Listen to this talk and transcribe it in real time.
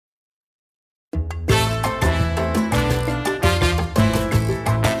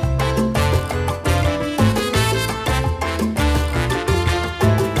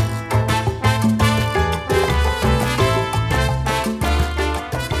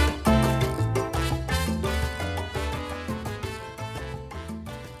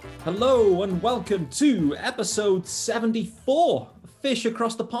Hello and welcome to episode 74 of Fish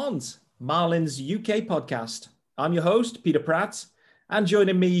Across the Pond, Marlin's UK podcast. I'm your host, Peter Pratt, and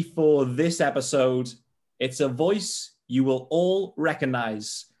joining me for this episode, it's a voice you will all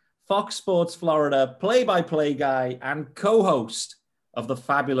recognize. Fox Sports Florida play-by-play guy and co-host of the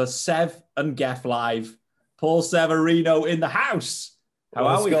fabulous Sev and Geff Live, Paul Severino in the house. How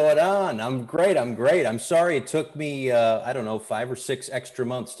are we? What's going on? I'm great. I'm sorry it took me, 5 or 6 extra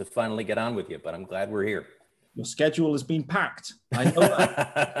months to finally get on with you, but I'm glad we're here. Your schedule has been packed. I know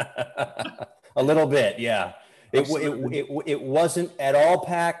that. A little bit, yeah. It wasn't at all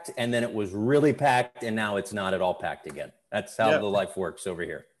packed, and then it was really packed, and now it's not at all packed again. That's how the life works over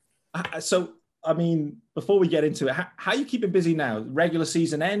here. So, I mean, before we get into it, how are you keeping busy now? Regular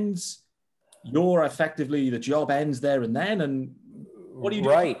season ends, the job ends there and then, and what do you do?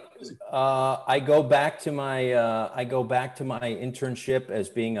 Right. I go back to my internship as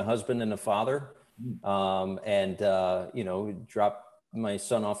being a husband and a father, drop my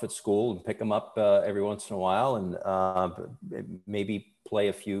son off at school and pick him up every once in a while, and maybe play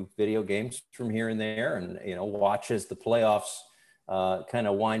a few video games from here and there, and watch as the playoffs kind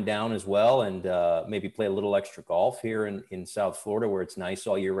of wind down as well, and maybe play a little extra golf here in South Florida where it's nice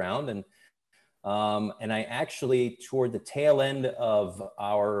all year round. And I actually, toward the tail end of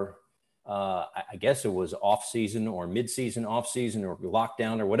our, I guess it was off season or mid-season off season or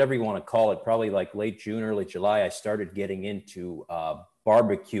lockdown or whatever you want to call it, probably like late June, early July, I started getting into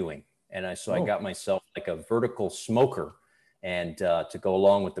barbecuing. And I got myself like a vertical smoker and to go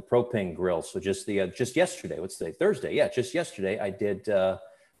along with the propane grill. So just yesterday, what's today? Thursday. Yeah, just yesterday, I did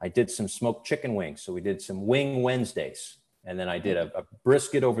some smoked chicken wings. So we did some Wing Wednesdays. And then I did a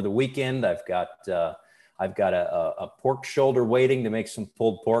brisket over the weekend. I've got a pork shoulder waiting to make some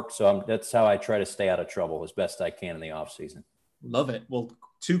pulled pork. So that's how I try to stay out of trouble as best I can in the off season. Love it. Well,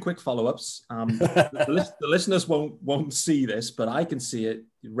 2 quick follow-ups. The listeners won't see this, but I can see it.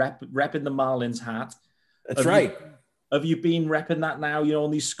 Repping the Marlins hat. That's right. Have you been repping that now? On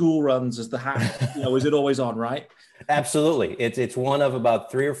these school runs as the hat. Is it always on? Right. Absolutely. It's one of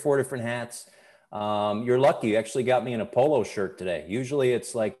about 3 or 4 different hats. You're lucky. You actually got me in a polo shirt today. Usually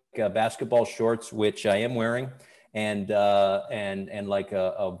it's like basketball shorts, which I am wearing, and like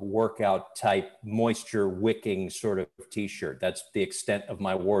a workout type moisture wicking sort of t-shirt. That's the extent of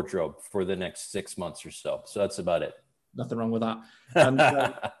my wardrobe for the next 6 months or so. So that's about it. Nothing wrong with that. And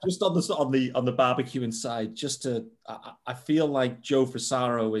just on the barbecuing side, I feel like Joe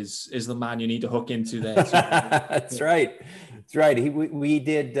Frisaro is the man you need to hook into there. That's right. That's right. We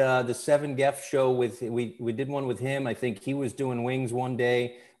did the Seven Geff show we did one with him. I think he was doing wings one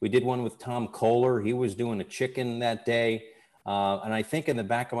day. We did one with Tom Kohler. He was doing a chicken that day. And I think in the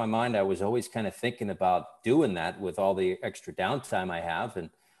back of my mind, I was always kind of thinking about doing that with all the extra downtime I have, and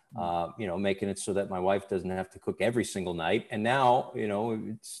making it so that my wife doesn't have to cook every single night. And now,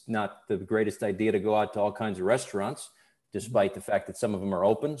 it's not the greatest idea to go out to all kinds of restaurants, despite the fact that some of them are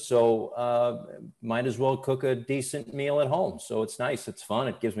open. So might as well cook a decent meal at home. So it's nice. It's fun.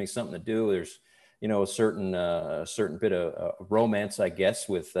 It gives me something to do. There's, a certain bit of romance, I guess,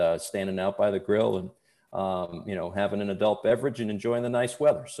 with standing out by the grill and, having an adult beverage and enjoying the nice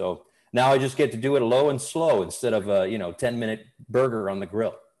weather. So now I just get to do it low and slow instead of a, 10-minute burger on the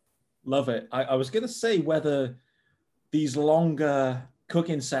grill. Love it. I was going to say whether these longer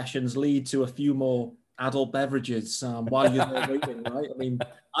cooking sessions lead to a few more adult beverages while you're there waiting, right? I mean,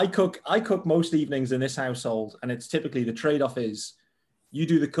 I cook most evenings in this household, and it's typically the trade-off is you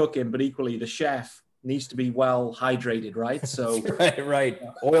do the cooking, but equally the chef needs to be well hydrated, right? So right.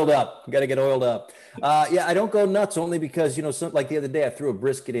 Oiled up. Got to get oiled up. I don't go nuts only because, like the other day I threw a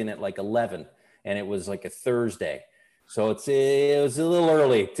brisket in at like 11 and it was like a Thursday. So it was a little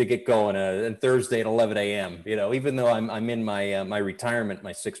early to get going on Thursday at 11 a.m. Even though I'm in my retirement,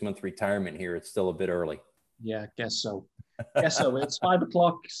 my 6-month retirement here, it's still a bit early. Yeah, guess so. It's 5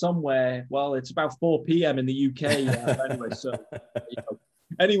 o'clock somewhere. Well, it's about 4 p.m. in the UK.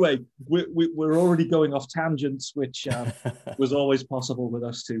 Anyway, we're already going off tangents, which was always possible with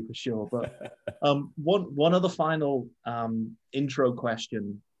us two for sure. But one other final intro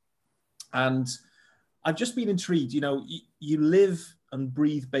question, and I've just been intrigued. You live and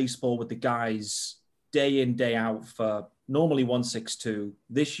breathe baseball with the guys day in, day out for normally 162,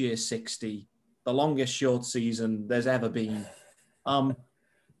 this year 60, the longest short season there's ever been. The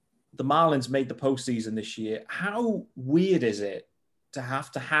Marlins made the postseason this year. How weird is it to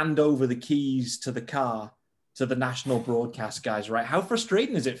have to hand over the keys to the car to the national broadcast guys, right? How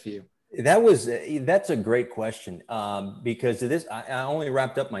frustrating is it for you? That's a great question, because I only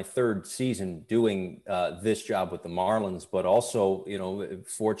wrapped up my third season doing this job with the Marlins, but also,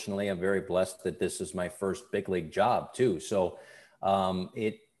 fortunately, I'm very blessed that this is my first big league job too. So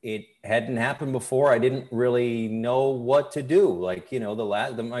it hadn't happened before. I didn't really know what to do. Like,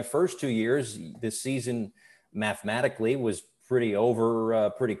 my first 2 years, this season mathematically was pretty over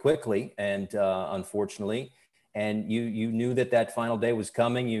pretty quickly, and unfortunately. And you knew that final day was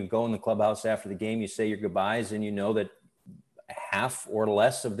coming. You go in the clubhouse after the game, you say your goodbyes, and you know that half or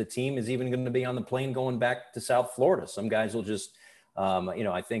less of the team is even going to be on the plane going back to South Florida. Some guys will just,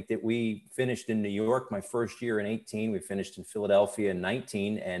 I think that we finished in New York my first year in 18. We finished in Philadelphia in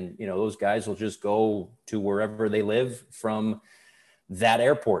 19. And, those guys will just go to wherever they live from that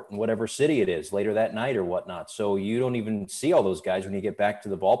airport in whatever city it is later that night or whatnot. So you don't even see all those guys when you get back to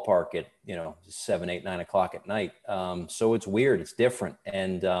the ballpark at, 7, 8, 9 o'clock at night. So it's weird. It's different.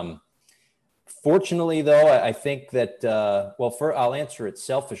 And fortunately, though, I think that, I'll answer it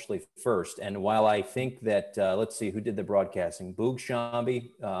selfishly first. And while I think that, let's see, who did the broadcasting? Boog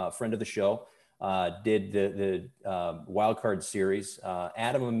Shambi, friend of the show, did the wild card series.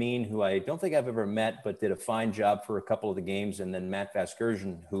 Adam Amin, who I don't think I've ever met, but did a fine job for a couple of the games. And then Matt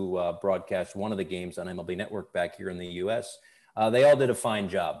Vasgersian, who broadcast one of the games on MLB Network back here in the US. They all did a fine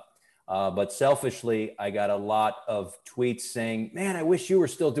job. But selfishly, I got a lot of tweets saying, "Man, I wish you were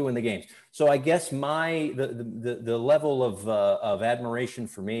still doing the games." So I guess the level of admiration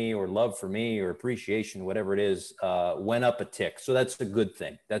for me, or love for me, or appreciation, whatever it is, went up a tick. So that's a good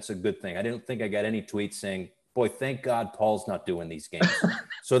thing. That's a good thing. I didn't think I got any tweets saying, "Boy, thank God Paul's not doing these games."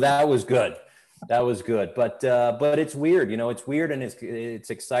 So that was good. That was good. But it's weird. It's weird, and it's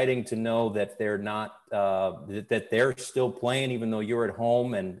exciting to know that they're not that they're still playing, even though you're at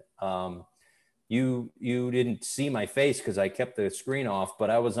home. And you didn't see my face because I kept the screen off, but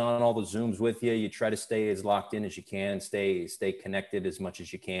I was on all the Zooms with you. You try to stay as locked in as you can, stay connected as much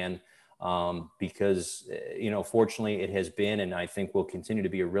as you can, because, fortunately it has been, and I think will continue to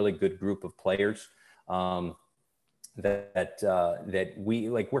be, a really good group of players that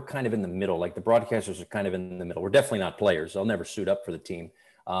we're kind of in the middle. Like, the broadcasters are kind of in the middle. We're definitely not players. I'll never suit up for the team.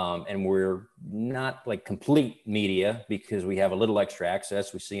 And we're not like complete media because we have a little extra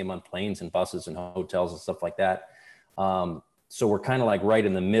access. We see them on planes and buses and hotels and stuff like that. So we're kind of like right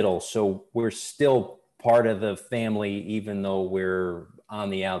in the middle. So we're still part of the family, even though we're on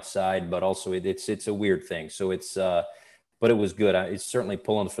the outside, but also it's a weird thing. So but it was good. It's certainly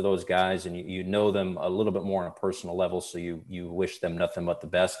pulling for those guys, and you know them a little bit more on a personal level. So you wish them nothing but the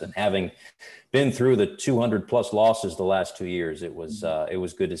best. And having been through the 200 plus losses the last 2 years, it was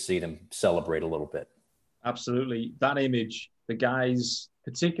good to see them celebrate a little bit. Absolutely. That image, the guys,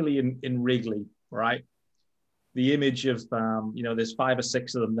 particularly in Wrigley, right? The image of, there's 5 or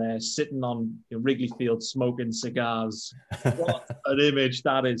 6 of them there sitting on Wrigley Field smoking cigars. What an image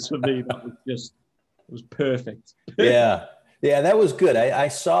that is for me. That was it was perfect. Yeah, that was good. I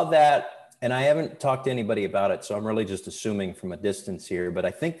saw that, and I haven't talked to anybody about it, so I'm really just assuming from a distance here. But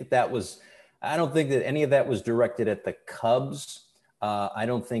I think I don't think that any of that was directed at the Cubs. I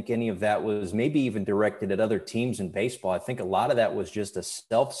don't think any of that was maybe even directed at other teams in baseball. I think a lot of that was just a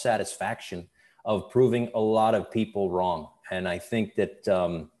self-satisfaction of proving a lot of people wrong. And I think that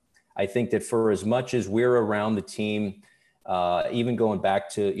for as much as we're around the team, even going back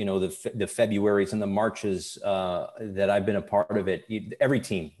to, the Februaries and the Marches that I've been a part of it, every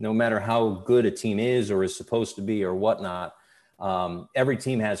team, no matter how good a team is or is supposed to be or whatnot, every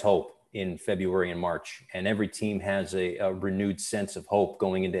team has hope in February and March, and every team has a renewed sense of hope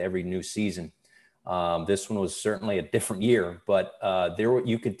going into every new season. This one was certainly a different year, but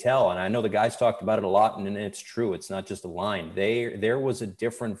you could tell, and I know the guys talked about it a lot, and it's true. It's not just a line. There was a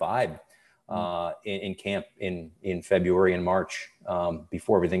different vibe in camp in February and March,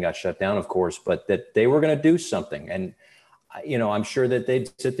 before everything got shut down, of course, but that they were going to do something. And, I'm sure that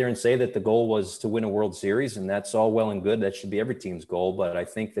they'd sit there and say that the goal was to win a World Series, and that's all well and good. That should be every team's goal. But I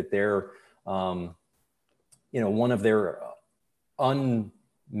think that they're, one of their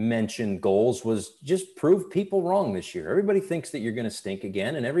unmentioned goals was just prove people wrong this year. Everybody thinks that you're going to stink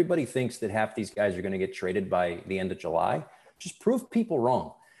again, and everybody thinks that half these guys are going to get traded by the end of July. Just prove people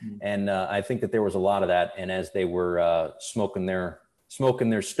wrong. And I think that there was a lot of that. And as they were smoking their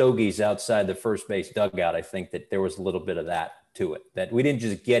stogies outside the first base dugout, I think that there was a little bit of that to it, that we didn't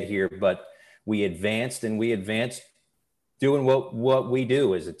just get here, but we advanced doing what we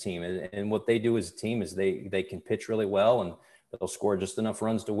do as a team. And what they do as a team is they can pitch really well, and they'll score just enough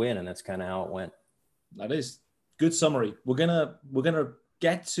runs to win. And that's kind of how it went. That is good summary. We're gonna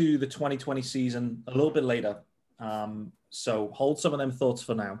get to the 2020 season a little bit later. So hold some of them thoughts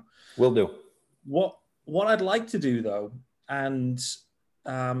for now. Will do. What I'd like to do though, and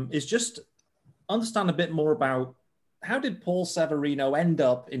is just understand a bit more about how did Paul Severino end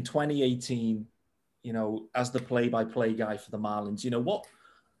up in 2018, as the play-by-play guy for the Marlins?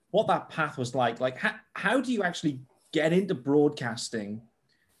 What that path was like. Like, how do you actually get into broadcasting?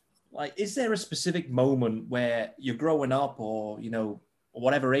 Like, is there a specific moment where you're growing up or,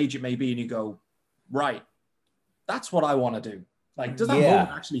 whatever age it may be, and you go, right, that's what I want to do? Like, does that moment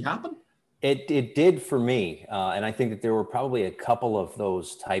actually happen? It did for me. And I think that there were probably a couple of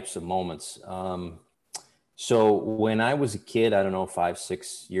those types of moments. So when I was a kid, I don't know, 5,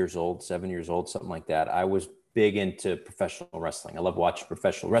 6 years old, 7 years old, something like that, I was big into professional wrestling. I love watching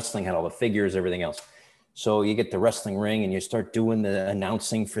professional wrestling, had all the figures, everything else. So you get the wrestling ring and you start doing the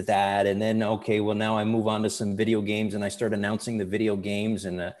announcing for that. And then, okay, well, now I move on to some video games and I start announcing the video games.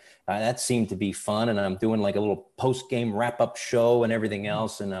 And that seemed to be fun. And I'm doing like a little post-game wrap-up show and everything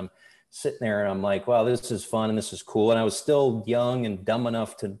else. And I'm sitting there and I'm like, wow, this is fun and this is cool. And I was still young and dumb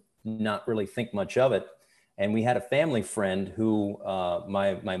enough to not really think much of it. And we had a family friend who,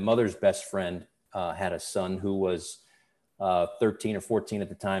 my mother's best friend, had a son who was 13 or 14 at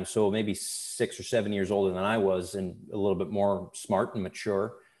the time. So maybe 6 or 7 years older than I was and a little bit more smart and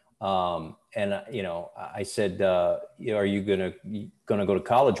mature. I said, are you going to go to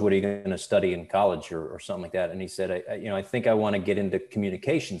college? What are you going to study in college or something like that? And he said, I think I want to get into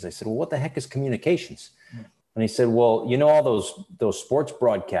communications. I said, well, what the heck is communications? And he said, well, all those sports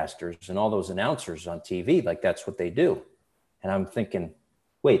broadcasters and all those announcers on TV, like that's what they do. And I'm thinking,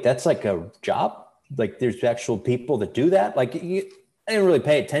 wait, that's like a job? Like there's actual people that do that? Like I didn't really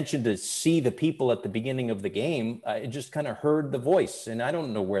pay attention to see the people at the beginning of the game. I just kind of heard the voice and I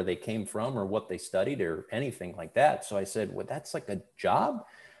don't know where they came from or what they studied or anything like that. So I said, well, that's like a job?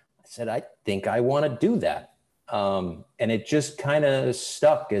 I said, I think I want to do that. And it just kind of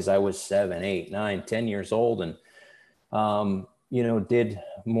stuck as I was 7, 8, 9, 10 years old and, did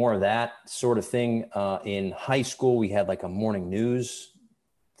more of that sort of thing. In high school, we had like a morning news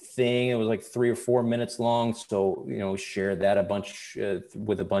thing. It was like 3 or 4 minutes long. So, shared that a bunch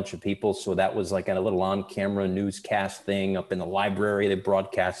with a bunch of people. So that was like a little on-camera newscast thing up in the library. They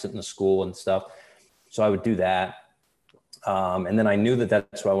broadcast it in the school and stuff. So I would do that. And then I knew that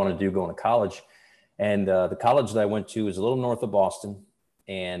that's what I wanted to do going to college. And the college that I went to was a little north of Boston,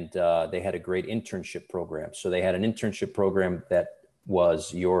 and they had a great internship program. So they had an internship program that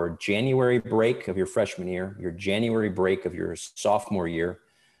was your January break of your freshman year, your January break of your sophomore year,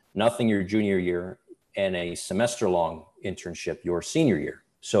 nothing your junior year, and a semester-long internship your senior year.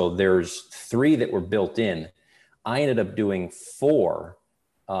 So there's 3 that were built in. I ended up doing 4.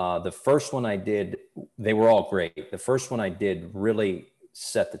 The first one I did, they were all great. The first one I did really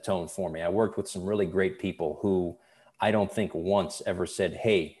set the tone for me. I worked with some really great people who I don't think once ever said,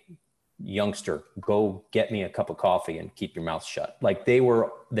 hey, youngster, go get me a cup of coffee and keep your mouth shut. Like they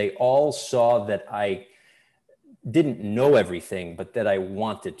all saw that I didn't know everything, but that I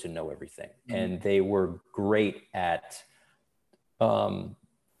wanted to know everything. Mm-hmm. And they were great at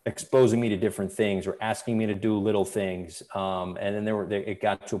exposing me to different things or asking me to do little things. And then it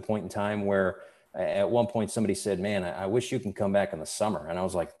got to a point in time where at one point somebody said, man, I wish you can come back in the summer. And I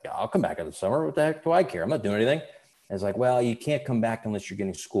was like, yeah, I'll come back in the summer. What the heck do I care? I'm not doing anything. And it's like, well, you can't come back unless you're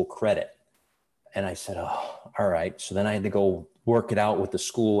getting school credit. And I said, oh, all right. So then I had to go work it out with the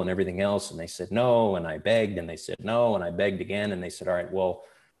school and everything else. And they said, no. And I begged and they said, no. And I begged again. And they said, all right, well,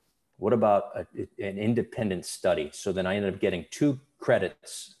 what about an independent study? So then I ended up getting 2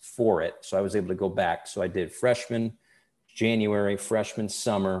 credits for it. So I was able to go back. So I did freshman January, freshman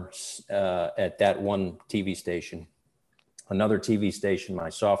summer at that one TV station, another TV station my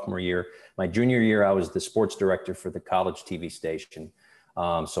sophomore year. My junior year, I was the sports director for the college TV station.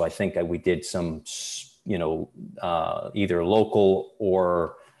 So I think we did some, either local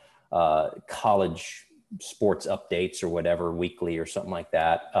or college sports updates or whatever, weekly or something like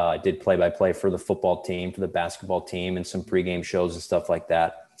that. I did play-by-play for the football team, for the basketball team, and some pregame shows and stuff like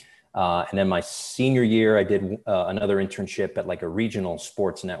that. And then my senior year, I did another internship at like a regional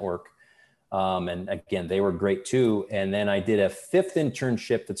sports network. And again, they were great too. And then I did a 5th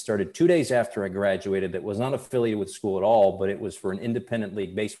internship that started 2 days after I graduated that was not affiliated with school at all, but it was for an independent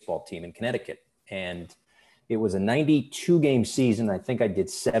league baseball team in Connecticut. And it was a 92 game season. I think I did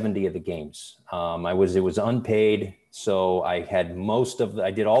 70 of the games. It was unpaid. So I had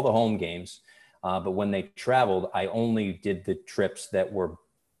I did all the home games. But when they traveled, I only did the trips that were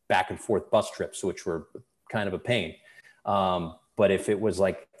back and forth bus trips, which were kind of a pain. But if it was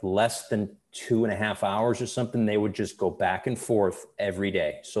like less than 2.5 hours or something, they would just go back and forth every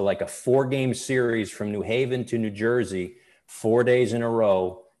day. So like a 4-game series from New Haven to New Jersey, 4 days in a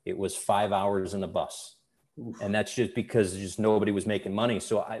row, it was 5 hours in the bus. Oof. And that's just because just nobody was making money.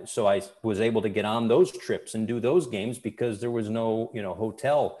 So I was able to get on those trips and do those games because there was no,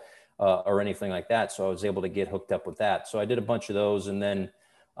 hotel or anything like that. So I was able to get hooked up with that. So I did a bunch of those. And then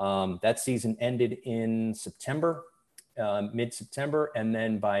that season ended in September. Mid-September, and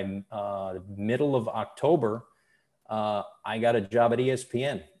then by middle of October, I got a job at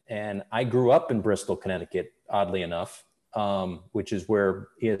ESPN. And I grew up in Bristol, Connecticut, oddly enough, which is where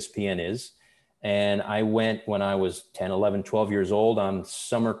ESPN is. And I went when I was 10, 11, 12 years old on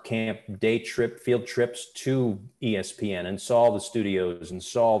summer camp, field trips to ESPN, and saw the studios and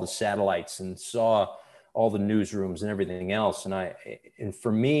saw the satellites and saw all the newsrooms and everything else. And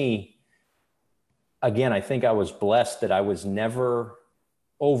for me, again, I think I was blessed that I was never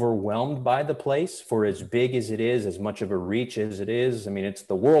overwhelmed by the place, for as big as it is, as much of a reach as it is. I mean, it's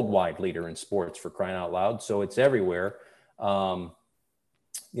the worldwide leader in sports, for crying out loud. So it's everywhere.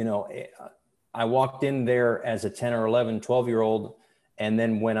 I walked in there as a 10 or 11, 12-year-old. And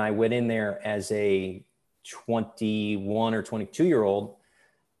then when I went in there as a 21 or 22-year-old,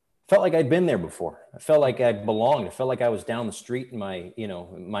 felt like I'd been there before. I felt like I belonged. I felt like I was down the street in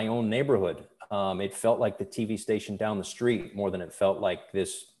my own neighborhood. It felt like the TV station down the street more than it felt like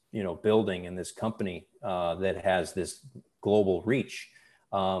this, building and this company that has this global reach.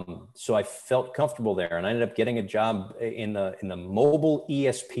 So I felt comfortable there, and I ended up getting a job in the mobile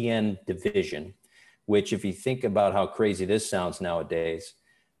ESPN division, which, if you think about how crazy this sounds nowadays,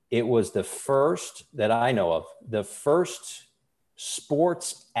 it was the first that I know of, the first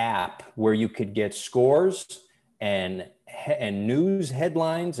sports app where you could get scores and news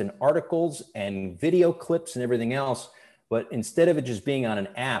headlines and articles and video clips and everything else. But instead of it just being on an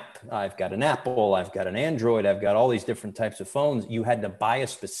app, I've got an Apple, I've got an Android, I've got all these different types of phones. You had to buy a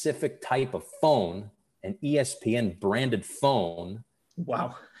specific type of phone, an ESPN branded phone.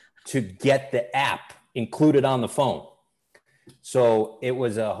 Wow. To get the app included on the phone. So it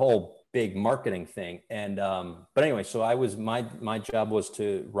was a whole big marketing thing. And, but anyway, so my job was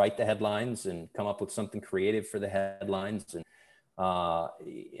to write the headlines and come up with something creative for the headlines and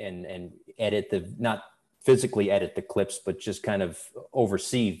edit not physically edit the clips, but just kind of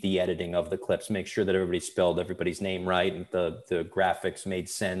oversee the editing of the clips, make sure that everybody spelled everybody's name right, and the graphics made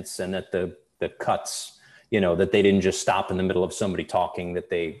sense, and that the cuts, that they didn't just stop in the middle of somebody talking, that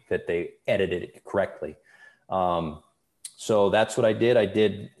they edited it correctly. So that's what I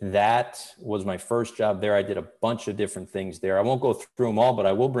did. That was my first job there. I did a bunch of different things there. I won't go through them all, but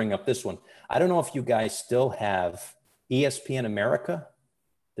I will bring up this one. I don't know if you guys still have ESPN America.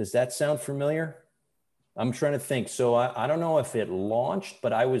 Does that sound familiar? I'm trying to think. So I don't know if it launched,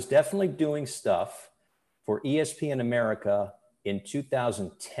 but I was definitely doing stuff for ESPN America in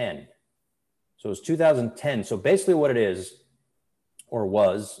 2010. So it was 2010. So basically what it is, or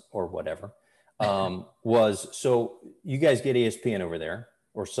was, or whatever, was, so you guys get ESPN over there,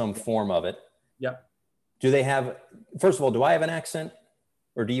 or some form of it. Yep. Do they have, first of all, do I have an accent,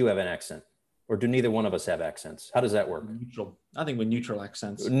 or do you have an accent? Or do neither one of us have accents? How does that work? Neutral. I think we're neutral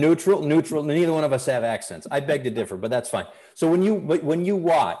accents. Neutral. Neither one of us have accents. I beg to differ, but that's fine. So when you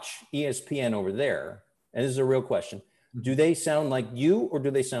watch ESPN over there, and this is a real question, do they sound like you or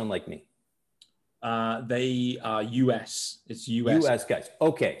do they sound like me? They are US. It's US. US guys.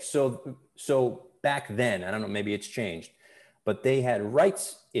 Okay. So back then, I don't know, maybe it's changed, but they had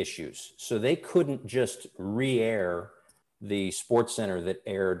rights issues. So they couldn't just re-air the Sports Center that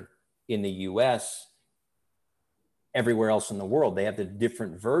aired in the US everywhere else in the world. They have the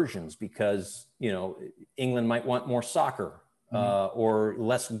different versions because, England might want more soccer, or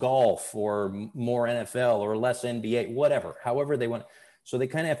less golf, or more NFL, or less NBA, whatever, however they want. So they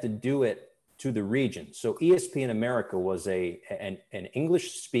kind of have to do it to the region. So ESPN America was an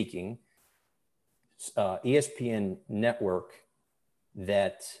English speaking ESPN network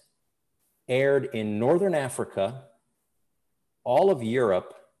that aired in Northern Africa, all of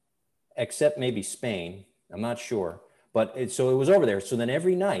Europe, except maybe Spain. I'm not sure, so it was over there. So then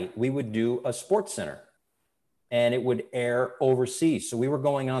every night we would do a Sports Center, and it would air overseas. So we were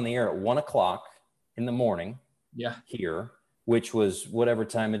going on the air at 1:00 in the morning. Yeah. Here, which was whatever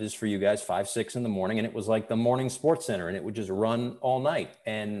time it is for you guys, 5, 6 in the morning. And it was like the morning Sports Center, and it would just run all night.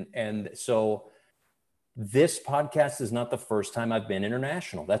 And so this podcast is not the first time I've been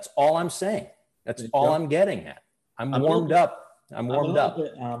international. That's all I'm saying. That's all I'm getting at. I'm warmed up. I'm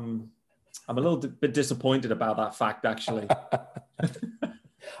a little bit disappointed about that fact, actually.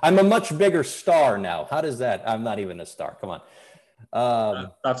 I'm a much bigger star now. How does that? I'm not even a star. Come on.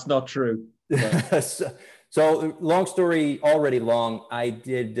 That's not true. So long story already long. I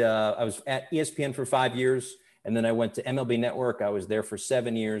was at ESPN for 5 years, and then I went to MLB Network. I was there for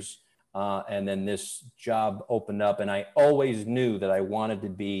 7 years. And then this job opened up, and I always knew that I wanted to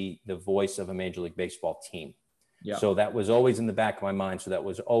be the voice of a Major League Baseball team. Yeah. So that was always in the back of my mind. So that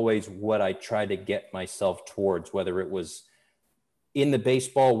was always what I tried to get myself towards, whether it was in the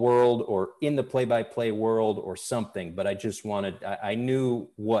baseball world or in the play-by-play world or something. But I just I knew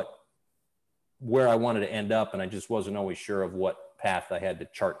where I wanted to end up, and I just wasn't always sure of what path I had to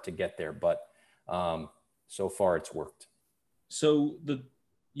chart to get there. But so far it's worked. So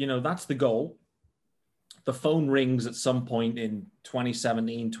that's the goal. The phone rings at some point in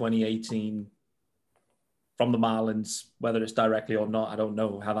 2017, 2018 from the Marlins, whether it's directly or not. I don't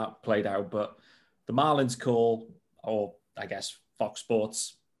know how that played out, but the Marlins call, or I guess Fox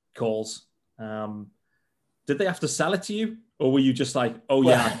Sports calls. Did they have to sell it to you, or were you just like, oh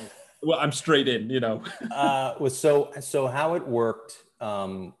yeah, well, I'm straight in, So how it worked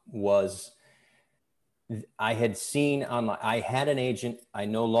was I had seen online, I had an agent. I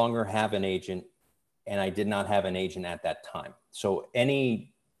no longer have an agent, and I did not have an agent at that time. So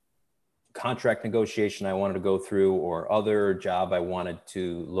any contract negotiation I wanted to go through or other job I wanted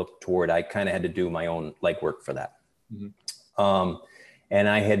to look toward, I kind of had to do my own legwork for that. Mm-hmm. And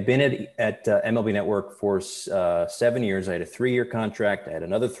I had been at MLB Network for 7 years. I had a 3-year contract. I had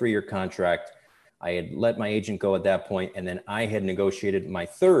another 3-year contract. I had let my agent go at that point, and then I had negotiated my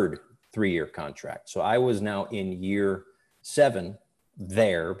third 3-year contract. So I was now in year 7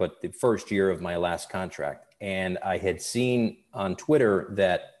 there, but the first year of my last contract. And I had seen on Twitter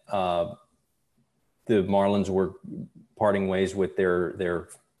that the Marlins were parting ways with their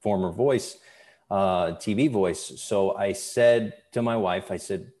former voice, TV voice. So I said to my wife, I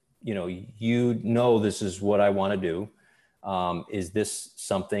said, this is what I want to do. Is this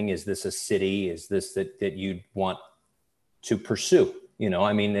something? Is this a city? Is this that you'd want to pursue?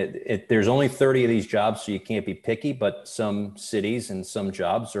 There's only 30 of these jobs, so you can't be picky, but some cities and some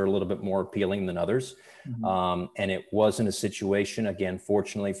jobs are a little bit more appealing than others. Mm-hmm. And it wasn't a situation, again,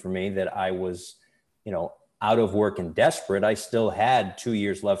 fortunately for me, that I was, out of work and desperate. I still had 2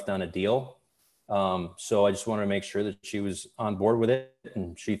 years left on a deal. So I just wanted to make sure that she was on board with it.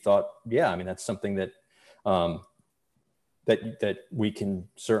 And she thought, that's something that, that we can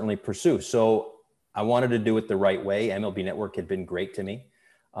certainly pursue. So I wanted to do it the right way. MLB Network had been great to me.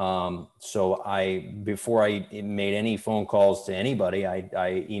 So before I made any phone calls to anybody, I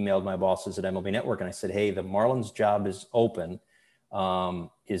emailed my bosses at MLB Network and I said, hey, the Marlins job is open.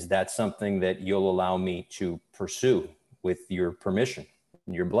 Is that something that you'll allow me to pursue with your permission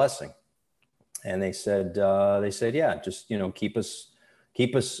and your blessing? And they said, yeah, just,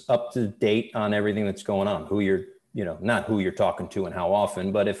 keep us up to date on everything that's going on, who you're, not who you're talking to and how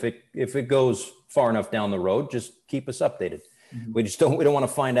often, but if it goes far enough down the road, just keep us updated. Mm-hmm. We don't want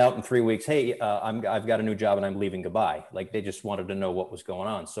to find out in 3 weeks, hey, I've got a new job and I'm leaving, goodbye. Like, they just wanted to know what was going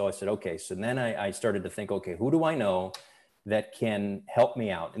on. So I said, okay. So then I started to think, okay, who do I know that can help me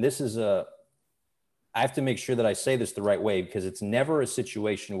out? And I have to make sure that I say this the right way, because it's never a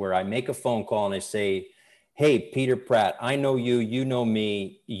situation where I make a phone call and I say, hey, Peter Pratt, I know you, you know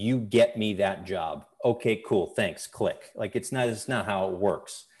me, you get me that job. Okay, cool. Thanks. Click. Like, it's not how it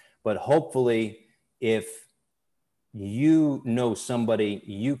works. But hopefully, if you know somebody,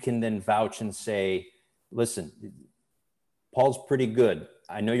 you can then vouch and say, listen, Paul's pretty good.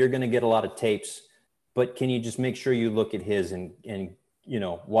 I know you're going to get a lot of tapes, but can you just make sure you look at his and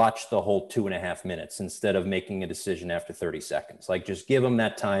watch the whole 2.5 minutes instead of making a decision after 30 seconds. Like, just give them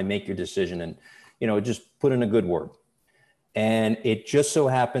that time, make your decision, and, just put in a good word. And it just so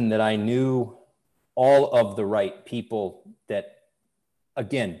happened that I knew all of the right people that,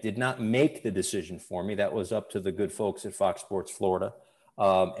 again, did not make the decision for me. That was up to the good folks at Fox Sports Florida,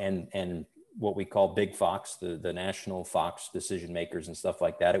 and what we call Big Fox, the national Fox decision makers and stuff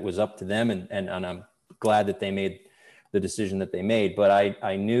like that. It was up to them, and I'm glad that they made the decision that they made. But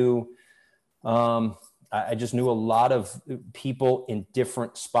I knew, I just knew a lot of people in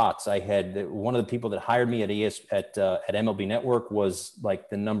different spots. I had one of the people that hired me at MLB Network was like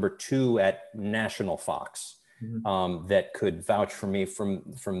the number 2 at National Fox, mm-hmm. That could vouch for me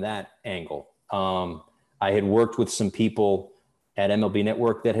from that angle. I had worked with some people at MLB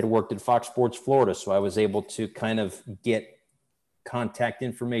Network that had worked at Fox Sports Florida, so I was able to kind of get contact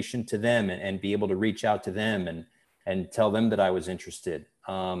information to them and be able to reach out to them and tell them that I was interested.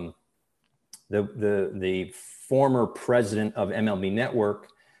 The former president of MLB Network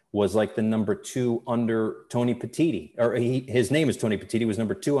was like the number 2 under Tony Petitti, or his name is Tony Petitti, was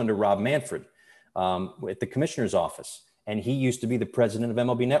number 2 under Rob Manfred at the commissioner's office. and he used to be the president of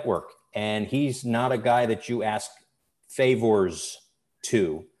MLB Network. And he's not a guy that you ask favors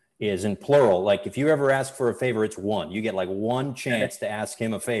to, is in plural. Like if you ever ask for a favor, it's one. You get like one chance to ask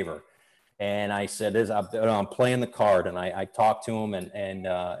him a favor. And I said, I'm playing the card, and I talked to him,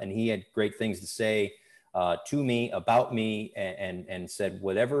 and he had great things to say to me about me, and said,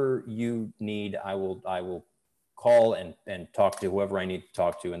 whatever you need, I will call and talk to whoever I need to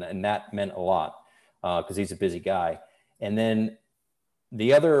talk to. And that meant a lot because he's a busy guy. And then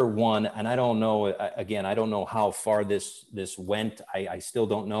the other one, and I don't know, again, I don't know how far this went. I still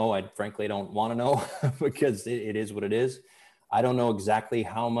don't know. I frankly don't want to know because it is what it is. I don't know exactly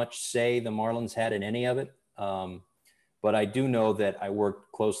how much say the Marlins had in any of it. But I do know that I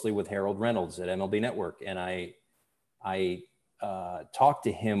worked closely with Harold Reynolds at MLB Network. And I talked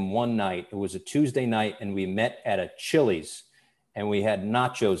to him one night. It was a Tuesday night, and we met at a Chili's, and we had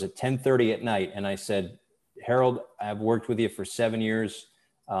nachos at 10:30 at night. And I said, Harold, I've worked with you for 7 years.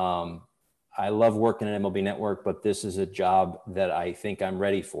 I love working at MLB Network, but this is a job that I think I'm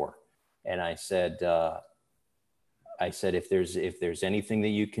ready for. And I said, if there's anything that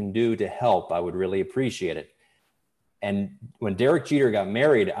you can do to help, I would really appreciate it. And when Derek Jeter got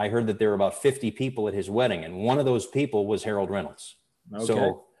married, I heard that there were about 50 people at his wedding, and one of those people was Harold Reynolds.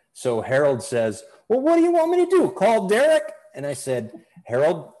 Okay. So Harold says, well, what do you want me to do? Call Derek? And I said,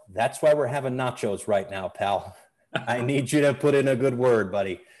 Harold, that's why we're having nachos right now, pal. I need you to put in a good word,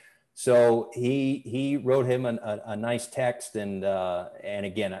 buddy. So he wrote him a nice text. And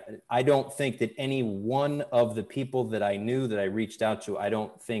again, I don't think that any one of the people that I knew that I reached out to, I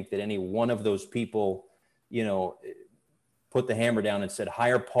don't think that any one of those people, put the hammer down and said,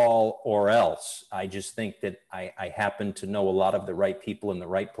 hire Paul or else. I just think that I happen to know a lot of the right people in the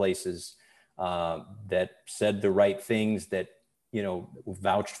right places that said the right things, that,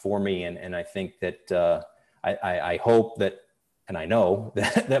 vouched for me. And I think that I hope that, and I know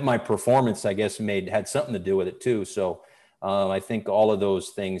that my performance, I guess, had something to do with it too. So I think all of those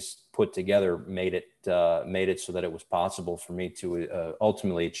things put together made it so that it was possible for me to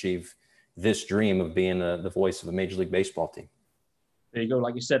ultimately achieve this dream of being the voice of a Major League Baseball team. There you go.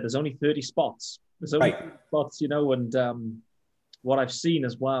 Like you said, there's only 30 spots. There's only 30 spots, and what I've seen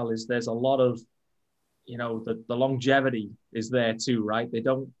as well is there's a lot of, the longevity is there too, right? They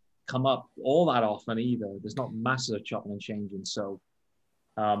don't come up all that often either. There's not massive chopping and changing. So,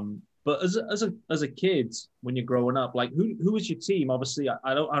 but as a kid, when you're growing up, like who was your team? Obviously,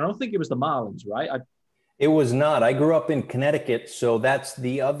 I don't think it was the Marlins, right? It was not. I grew up in Connecticut, so that's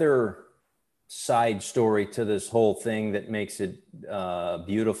the other side story to this whole thing that makes it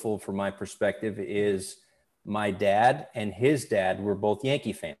beautiful from my perspective is my dad and his dad were both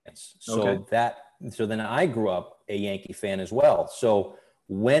Yankee fans. So then I grew up a Yankee fan as well. So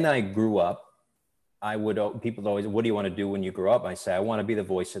when I grew up, people always, what do you want to do when you grow up? I say, I want to be the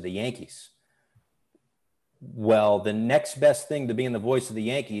voice of the Yankees. Well, the next best thing to being the voice of the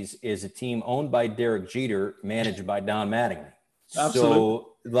Yankees is a team owned by Derek Jeter, managed by Don Mattingly. Absolutely.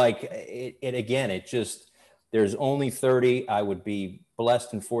 So there's only 30. I would be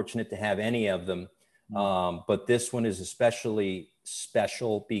blessed and fortunate to have any of them. But this one is especially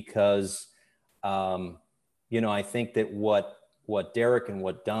special because, I think that what Derek and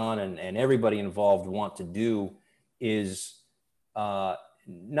what Don and everybody involved want to do is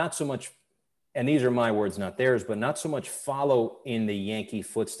not so much, and these are my words, not theirs, but not so much follow in the Yankee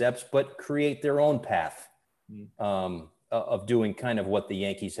footsteps, but create their own path of doing kind of what the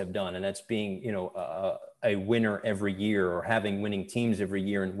Yankees have done. And that's being, a winner every year, or having winning teams every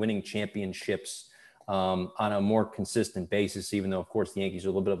year and winning championships on a more consistent basis, even though, of course, the Yankees are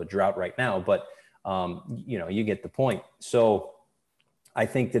a little bit of a drought right now. But, you get the point. So I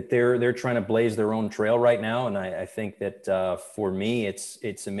think that they're trying to blaze their own trail right now. And I think that for me,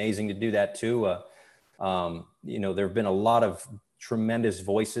 it's amazing to do that too. There have been a lot of tremendous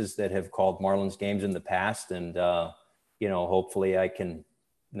voices that have called Marlins games in the past. And, hopefully I can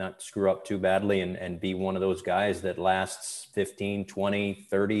not screw up too badly and be one of those guys that lasts 15, 20,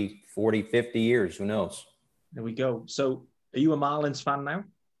 30, 40, 50 years. Who knows? There we go. So are you a Marlins fan now?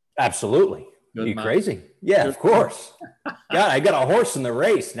 Absolutely. Good, are you crazy? Yeah, of course. God, I got a horse in the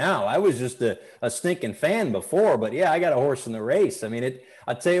race now. I was just a stinking fan before, but yeah, I got a horse in the race. I mean,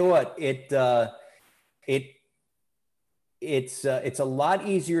 I'll tell you what, it's a lot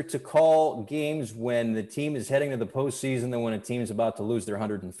easier to call games when the team is heading to the postseason than when a team's about to lose their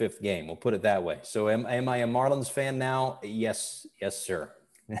 105th game. We'll put it that way. So am I a Marlins fan now? Yes, sir.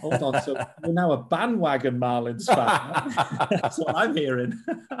 Hold on. So you're now a bandwagon Marlins fan. That's what I'm hearing.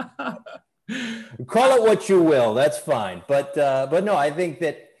 Call it what you will. That's fine. But no, I think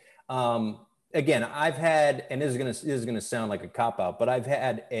that again, I've had, and this is gonna sound like a cop out, but I've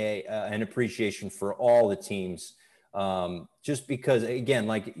had an appreciation for all the teams, just because, again,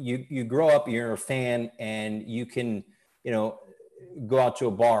 like you grow up, you're a fan, and you can, you know, go out to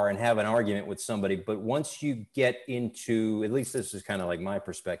a bar and have an argument with somebody, but once you get into, at least this is kind of like my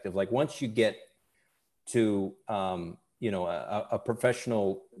perspective, like once you get to you know, a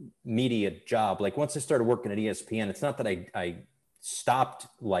professional media job, like once I started working at ESPN, it's not that I stopped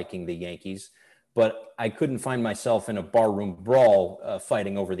liking the Yankees, but I couldn't find myself in a barroom brawl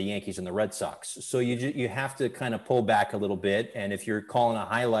fighting over the Yankees and the Red Sox. So you have to kind of pull back a little bit. And if you're calling a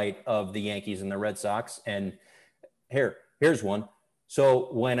highlight of the Yankees and the Red Sox, and here's one.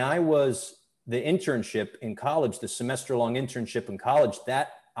 So when I was the internship in college, the semester-long internship in college,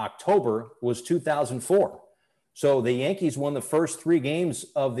 that October was 2004. So the Yankees won the first 3 games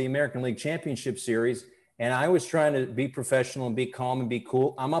of the American League Championship Series. And I was trying to be professional and be calm and be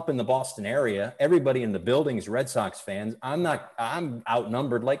cool. I'm up in the Boston area. Everybody in the building is Red Sox fans. I'm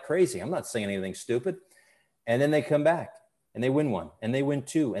outnumbered like crazy. I'm not saying anything stupid. And then they come back and they win 1 and they win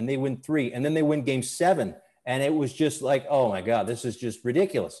 2 and they win 3. And then they win game 7. And it was just like, oh my God, this is just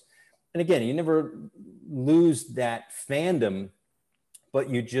ridiculous. And again, you never lose that fandom, but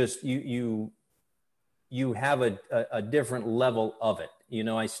you just, you have a different level of it. You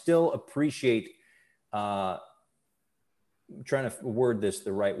know, I still appreciate, trying to word this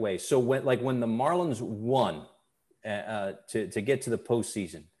the right way. So when the Marlins won to get to the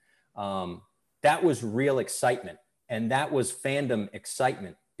postseason, that was real excitement, and that was fandom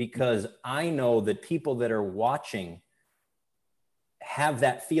excitement, because I know that people that are watching have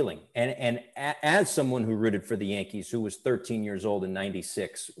that feeling. And as someone who rooted for the Yankees, who was 13 years old in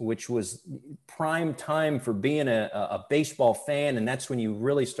 96, which was prime time for being a baseball fan. And that's when you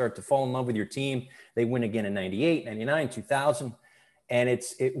really start to fall in love with your team. They win again in 98, 99, 2000. And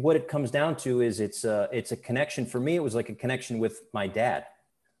what it comes down to is it's a connection. For me, it was like a connection with my dad.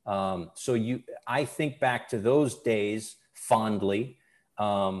 I think back to those days fondly.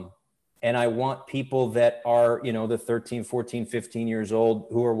 And I want people that are, you know, the 13, 14, 15 years old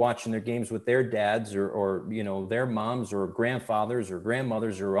who are watching their games with their dads or, you know, their moms or grandfathers or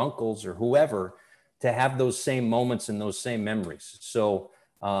grandmothers or uncles or whoever, to have those same moments and those same memories. So,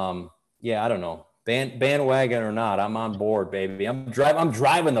 yeah, I don't know, bandwagon or not, I'm on board, baby. I'm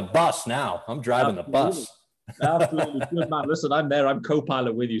driving the bus now. I'm driving the bus. Absolutely. Good, man. Listen, I'm there. I'm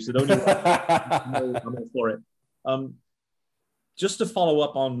co-pilot with you, so don't even I'm all for it. Just to follow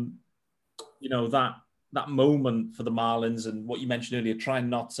up on, you know, that moment for the Marlins and what you mentioned earlier, trying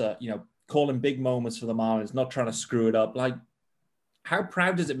not to, you know, calling big moments for the Marlins, not trying to screw it up. Like, how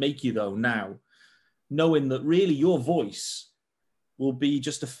proud does it make you though now, knowing that really your voice will be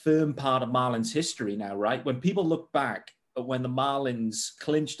just a firm part of Marlins history now, right? When people look back at when the Marlins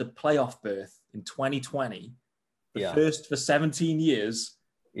clinched a playoff berth in 2020, the first for 17 years,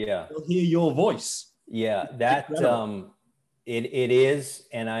 they'll hear your voice. Yeah, that it is,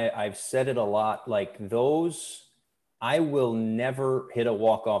 and I've said it a lot, like those, I will never hit a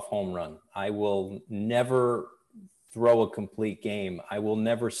walk-off home run. I will never throw a complete game. I will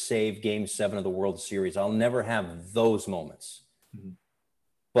never save game 7 of the World Series. I'll never have those moments. Mm-hmm.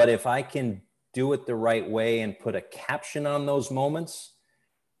 But if I can do it the right way and put a caption on those moments,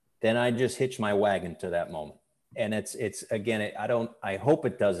 then I just hitch my wagon to that moment. And it's again, I hope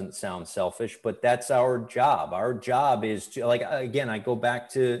it doesn't sound selfish, but that's our job. Our job is to, like, again, I go back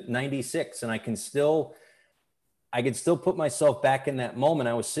to 96 and I can still put myself back in that moment.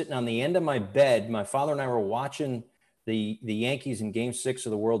 I was sitting on the end of my bed. My father and I were watching the Yankees in game 6 of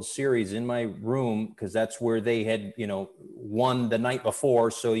the World Series in my room, because that's where they had, you know, won the night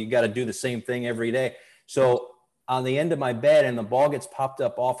before. So you got to do the same thing every day. So on the end of my bed, and the ball gets popped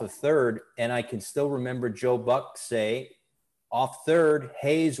up off of third, and I can still remember Joe Buck say, off third,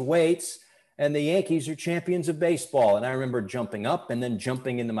 Hayes waits, and the Yankees are champions of baseball. And I remember jumping up and then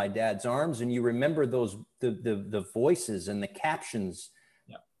jumping into my dad's arms. And you remember those, the voices and the captions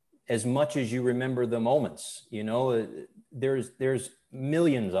as much as you remember the moments. You know, there's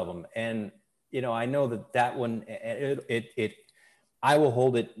millions of them. And, you know, I know that one, I will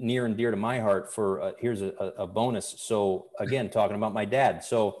hold it near and dear to my heart for, here's a bonus. So again, talking about my dad.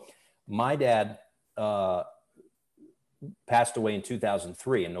 So my dad passed away in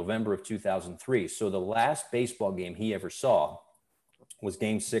 2003, in November of 2003. So the last baseball game he ever saw was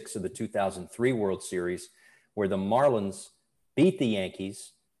game 6 of the 2003 World Series, where the Marlins beat the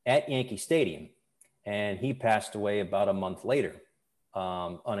Yankees at Yankee Stadium. And he passed away about a month later,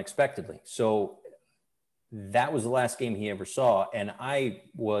 unexpectedly. So that was the last game he ever saw. And I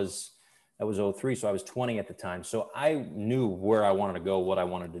was That was '03. So I was 20 at the time. So I knew where I wanted to go, what I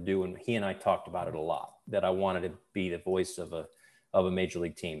wanted to do. And he and I talked about it a lot, that I wanted to be the voice of a major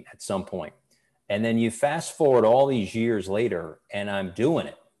league team at some point. And then you fast forward all these years later, and I'm doing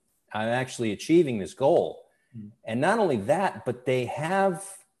it. I'm actually achieving this goal. And not only that, but they have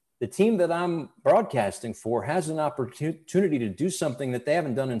the team that I'm broadcasting for has an opportunity to do something that they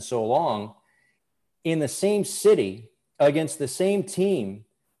haven't done in so long in the same city against the same team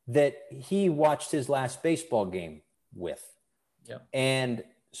that he watched his last baseball game with. Yeah. And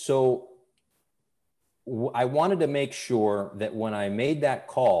so I wanted to make sure that when I made that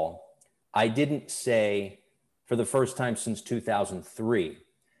call, I didn't say for the first time since 2003.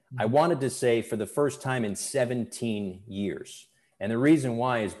 I wanted to say for the first time in 17 years. And the reason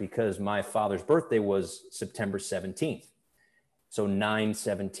why is because my father's birthday was September 17th. So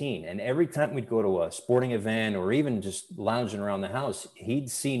 9/17. And every time we'd go to a sporting event or even just lounging around the house, he'd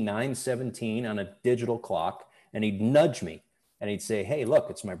see 9/17 on a digital clock and he'd nudge me and he'd say, hey, look,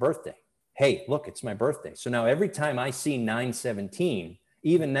 it's my birthday. Hey, look, it's my birthday. So now every time I see 9/17,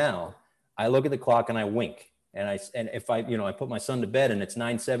 even now, I look at the clock and I wink. And if I put my son to bed and it's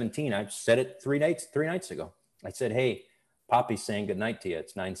 9/17, I've said it three nights ago. I said, hey, Poppy's saying good night to you.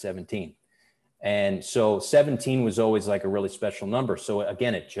 It's 9/17. And so 17 was always like a really special number. So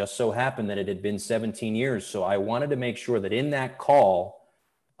again, it just so happened that it had been 17 years. So I wanted to make sure that in that call,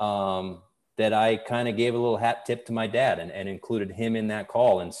 that I kind of gave a little hat tip to my dad and included him in that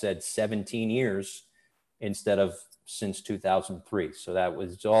call and said 17 years instead of since 2003. So that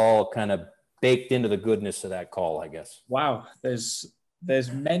was all kind of baked into the goodness of that call, I guess. Wow. There's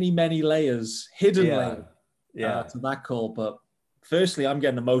many, many layers, hidden layers to that call. But firstly, I'm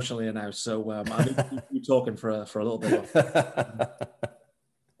getting emotional here now. So I need to keep you talking for a little bit.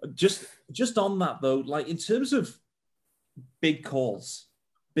 Just on that though, like in terms of big calls,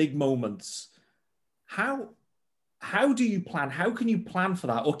 big moments, how do you plan? How can you plan for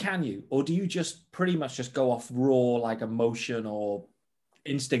that? Or can you? Or do you just pretty much just go off raw, like emotion or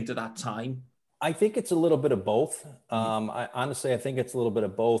instinct at that time? I think it's a little bit of both. I think it's a little bit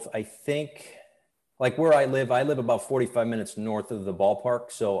of both. I think like where I live about 45 minutes north of the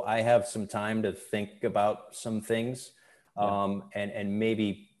ballpark. So I have some time to think about some things and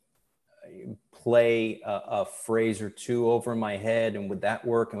maybe play a phrase or two over my head. And would that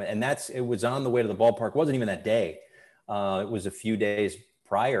work? And it was on the way to the ballpark. It wasn't even that day. It was a few days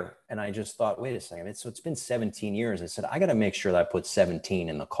prior. And I just thought, wait a second. It's been 17 years. I said, I got to make sure that I put 17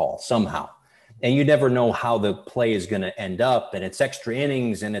 in the call somehow. And you never know how the play is going to end up, and it's extra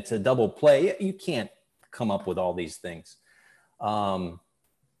innings and it's a double play. You can't come up with all these things. I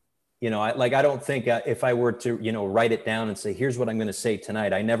don't think if I were to, write it down and say, here's what I'm going to say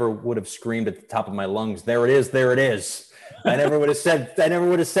tonight, I never would have screamed at the top of my lungs, there it is, there it is. I never would have said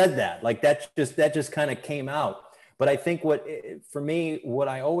that. Like that just kind of came out. But I think for me, what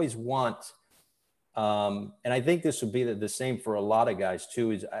I always want, and I think this would be the same for a lot of guys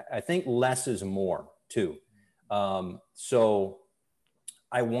too, is I think less is more too. So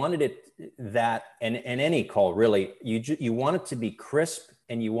I wanted it that, and any call really, you want it to be crisp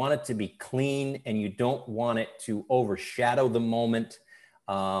and you want it to be clean and you don't want it to overshadow the moment.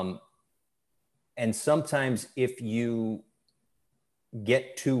 And sometimes if you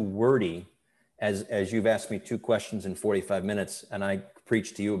get too wordy, as you've asked me 2 questions in 45 minutes, and I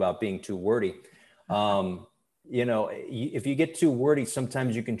preach to you about being too wordy, if you get too wordy,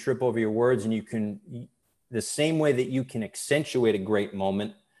 sometimes you can trip over your words, and the same way that you can accentuate a great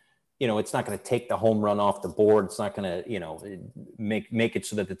moment, it's not going to take the home run off the board. It's not going to, make it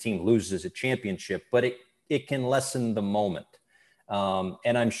so that the team loses a championship, but it can lessen the moment.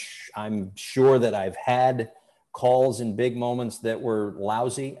 And I'm sure that I've had calls in big moments that were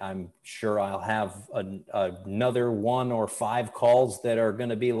lousy. I'm sure I'll have another 1 or 5 calls that are going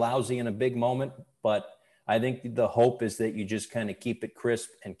to be lousy in a big moment. But I think the hope is that you just kind of keep it crisp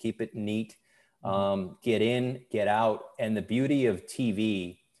and keep it neat. Get in, get out. And the beauty of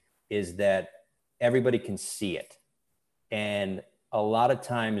TV is that everybody can see it. And a lot of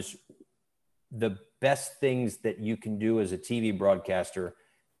times the best things that you can do as a TV broadcaster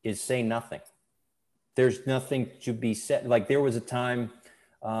is say nothing. There's nothing to be said. Like there was a time,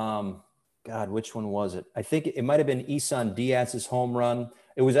 which one was it? I think it might've been Isan Diaz's home run.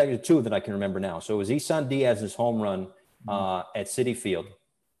 It was actually 2 that I can remember now. So it was Isan Diaz's home run at Citi Field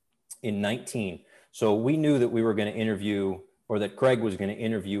in 19. So we knew that we were going to interview, or that Craig was going to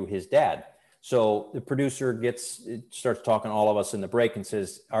interview his dad. So the producer starts talking to all of us in the break and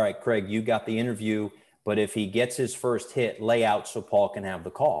says, all right, Craig, you got the interview, but if he gets his first hit, lay out so Paul can have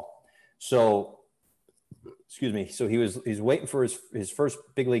the call. So excuse me. So he's waiting for his first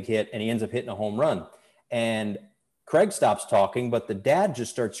big league hit, and he ends up hitting a home run. And Craig stops talking, but the dad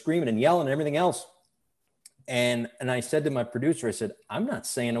just starts screaming and yelling and everything else. And I said to my producer, I said, I'm not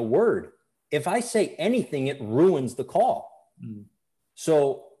saying a word. If I say anything, it ruins the call. Mm.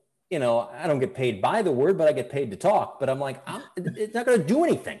 So, you know, I don't get paid by the word, but I get paid to talk. But I'm like, it's not going to do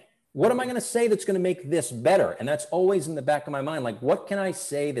anything. What am I going to say that's going to make this better? And that's always in the back of my mind. Like, what can I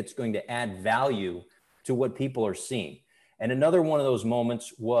say that's going to add value to what people are seeing? And another one of those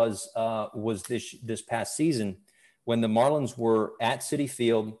moments was this past season when the Marlins were at Citi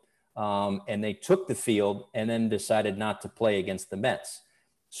Field, and they took the field and then decided not to play against the Mets.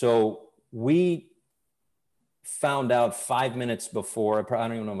 So we found out 5 minutes before, I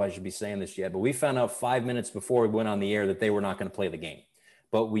don't even know if I should be saying this yet, but we found out 5 minutes before we went on the air that they were not going to play the game.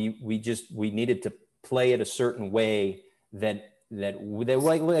 But we needed to play it a certain way that we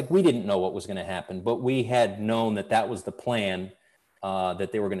didn't know what was going to happen, but we had known that was the plan,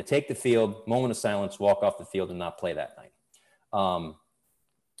 that they were going to take the field, moment of silence, walk off the field, and not play that night.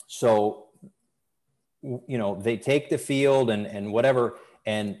 So, you know, they take the field and whatever,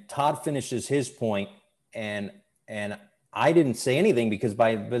 and Todd finishes his point, and I didn't say anything because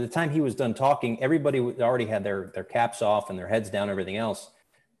by the time he was done talking, everybody already had their caps off and their heads down, everything else.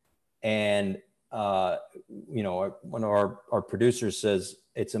 And, you know, one of our producers says,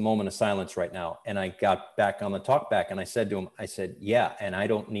 it's a moment of silence right now. And I got back on the talk back and I said to him, I said, yeah, and I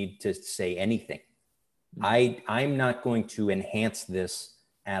don't need to say anything. I'm not going to enhance this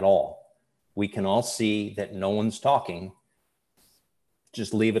at all. We can all see that no one's talking.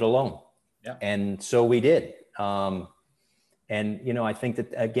 Just leave it alone. Yeah. And so we did. And, you know, I think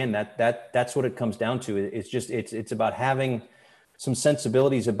that, again, that's what it comes down to. It's about having some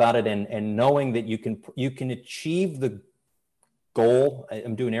sensibilities about it and knowing that you can achieve the goal.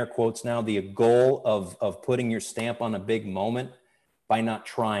 I'm doing air quotes now, the goal of putting your stamp on a big moment by not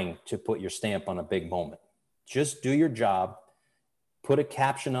trying to put your stamp on a big moment. Just do your job, put a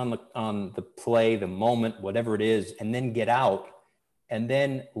caption on the play, the moment, whatever it is, and then get out and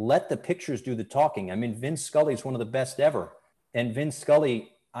then let the pictures do the talking. I mean, Vince Scully is one of the best ever. And Vince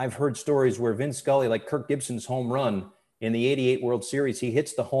Scully, I've heard stories where Vince Scully, like Kirk Gibson's home run in the '88 World Series, he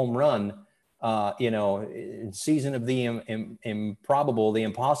hits the home run, you know, season of the improbable, the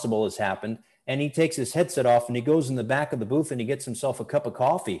impossible has happened. And he takes his headset off and he goes in the back of the booth and he gets himself a cup of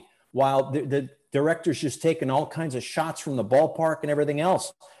coffee while the director's just taking all kinds of shots from the ballpark and everything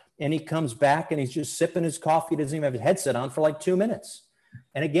else. And he comes back and he's just sipping his coffee. He doesn't even have his headset on for like 2 minutes.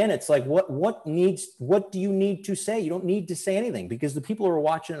 And again, it's like, what do you need to say? You don't need to say anything because the people who are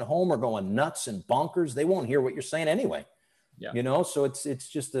watching at home are going nuts and bonkers. They won't hear what you're saying anyway. Yeah. You know, so it's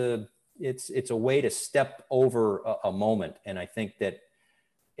just it's a way to step over a moment. And I think that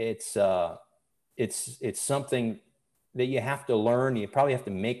it's something that you have to learn. You probably have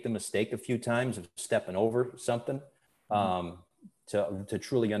to make the mistake a few times of stepping over something, to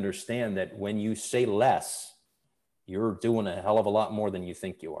truly understand that when you say less, you're doing a hell of a lot more than you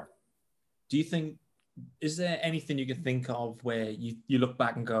think you are. Do you think, is there anything you can think of where you look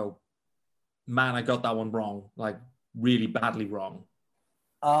back and go, man, I got that one wrong, like really badly wrong?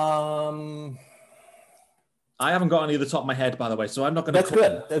 I haven't got any of the top of my head, by the way, so I'm not going to. That's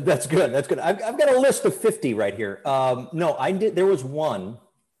good. That's good. I've got a list of 50 right here. No, I did. There was one,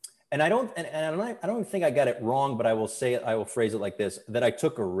 and I don't think I got it wrong, but I will phrase it like this: that I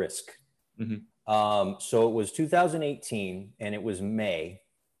took a risk. Mm-hmm. So it was 2018, and it was May,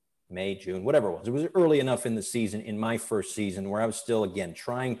 June, whatever it was. It was early enough in the season, in my first season, where I was still again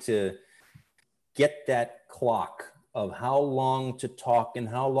trying to get that clock of how long to talk and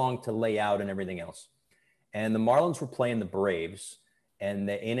how long to lay out and everything else. And the Marlins were playing the Braves in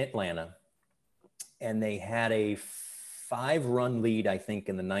Atlanta, and they had a 5-run lead, I think,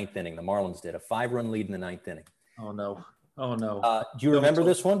 in the 9th inning. The Marlins did a 5-run lead in the 9th inning. Oh no. Do you remember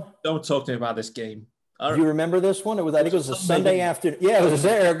this one? Don't talk to me about this game. Do you remember this one? I think it was a Sunday afternoon. Yeah, it was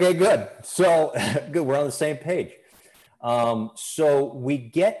there. Okay, good. So good. We're on the same page. So we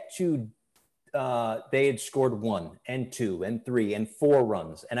get to, they had scored 1 and 2 and 3 and 4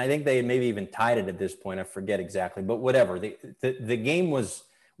 runs. And I think they had maybe even tied it at this point. I forget exactly, but whatever. The game was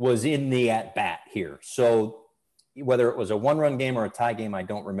in the at bat here. So whether it was a 1-run game or a tie game, I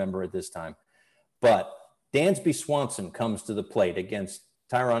don't remember at this time. But Dansby Swanson comes to the plate against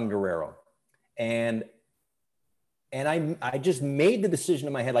Tyron Guerrero. And I just made the decision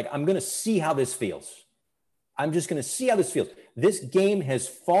in my head, like, I'm going to see how this feels. I'm just going to see how this feels. This game has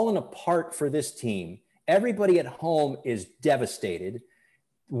fallen apart for this team. Everybody at home is devastated.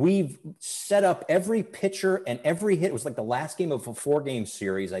 We've set up every pitcher and every hit. It was like the last game of a 4-game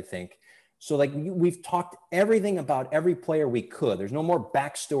series, I think. So like we've talked everything about every player we could. There's no more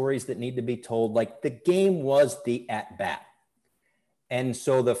backstories that need to be told. Like the game was the at-bat. And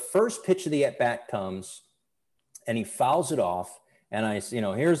so the first pitch of the at-bat comes and he fouls it off. And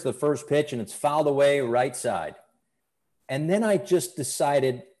here's the first pitch and it's fouled away right side. And then I just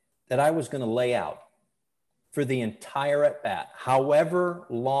decided that I was going to lay out for the entire at-bat, however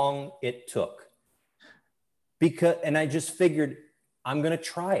long it took. And I just figured, I'm going to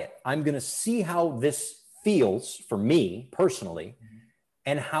try it. I'm going to see how this feels for me personally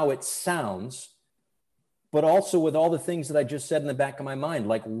and how it sounds, but also with all the things that I just said in the back of my mind,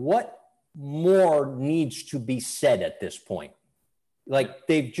 like what more needs to be said at this point? Like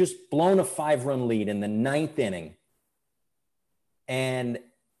they've just blown a 5-run lead in the 9th inning. And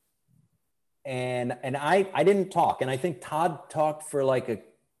I didn't talk. And I think Todd talked for like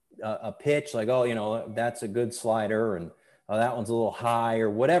a pitch, like, oh, that's a good slider. And oh, that one's a little high or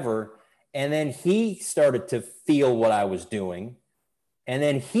whatever. And then he started to feel what I was doing. And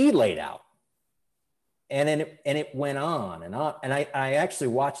then he laid out. And then it went on and on. And I actually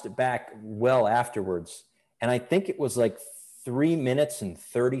watched it back well afterwards. And I think it was like 3 minutes and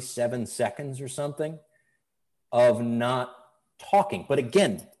 37 seconds or something of not talking. But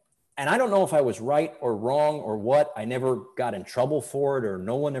again, and I don't know if I was right or wrong or what. I never got in trouble for it or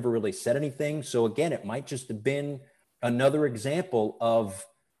no one ever really said anything. So again, it might just have been another example of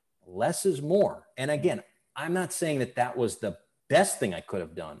less is more. And again, I'm not saying that that was the best thing I could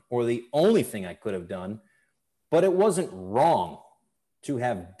have done or the only thing I could have done, but it wasn't wrong to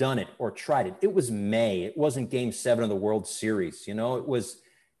have done it or tried it. It was May. It wasn't Game 7 of the World Series.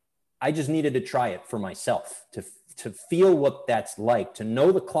 I just needed to try it for myself to feel what that's like, to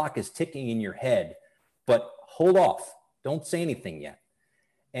know the clock is ticking in your head, but hold off. Don't say anything yet.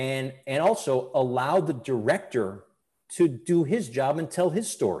 And also allow the director to do his job and tell his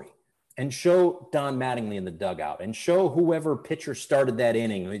story and show Don Mattingly in the dugout and show whoever pitcher started that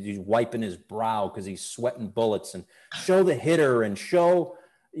inning. He's wiping his brow because he's sweating bullets, and show the hitter and show,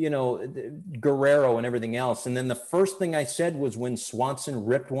 Guerrero and everything else. And then the first thing I said was when Swanson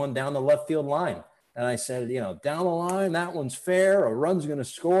ripped one down the left field line. And I said, down the line, that one's fair. A run's going to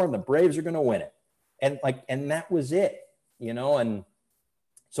score and the Braves are going to win it. And that was it, And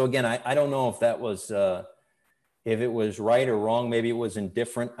so again, I don't know if that was, if it was right or wrong. Maybe it was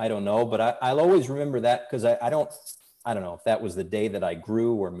indifferent. I don't know. But I'll always remember that because I don't know if that was the day that I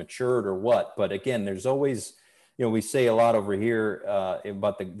grew or matured or what. But again, there's always, we say a lot over here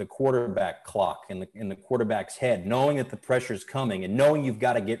about the quarterback clock and in the quarterback's head, knowing that the pressure's coming and knowing you've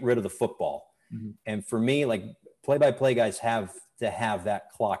got to get rid of the football. Mm-hmm. And for me, like play-by-play guys have to have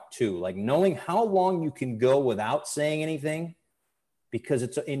that clock too, like knowing how long you can go without saying anything, because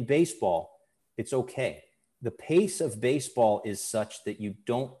it's in baseball, it's okay. The pace of baseball is such that you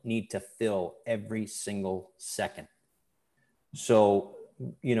don't need to fill every single second. So,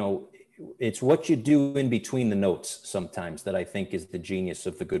 it's what you do in between the notes sometimes that I think is the genius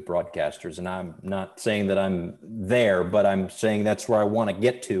of the good broadcasters. And I'm not saying that I'm there, but I'm saying that's where I want to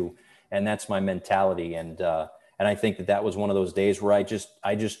get to. And that's my mentality. And I think that was one of those days where I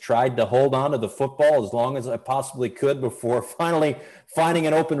just tried to hold on to the football as long as I possibly could before finally finding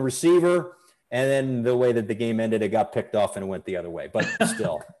an open receiver. And then the way that the game ended, it got picked off and it went the other way. But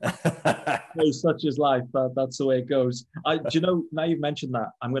still. Such is life. That's the way it goes. Do you know, now you've mentioned that,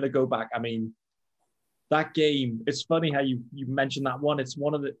 I'm going to go back. I mean, that game, it's funny how you mentioned that one. It's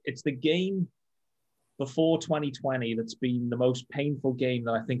the game before 2020 that's been the most painful game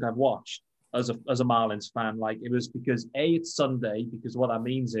that I think I've watched as a Marlins fan. Like, it was because it's Sunday, because what that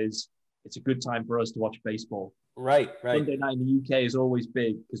means is it's a good time for us to watch baseball. Right. Sunday night in the UK is always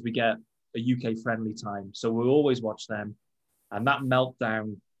big because we get a UK friendly time. So we'll always watch them. And that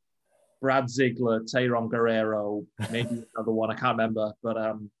meltdown, Brad Ziegler, Tayron Guerrero, maybe another one, I can't remember, but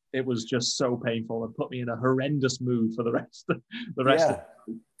it was just so painful and put me in a horrendous mood for the rest of the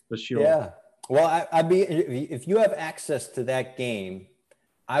for sure. Yeah. Well, I'd be, if you have access to that game,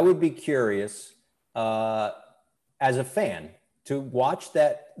 I would be curious as a fan to watch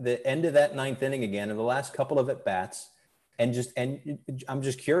the end of that 9th inning again, and the last couple of at bats, and I'm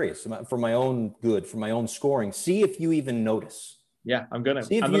just curious for my own good, for my own scoring. See if you even notice. Yeah, I'm gonna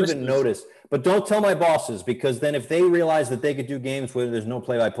see if you even notice. But don't tell my bosses, because then if they realize that they could do games where there's no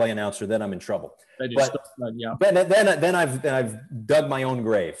play-by-play announcer, then I'm in trouble. Then I've dug my own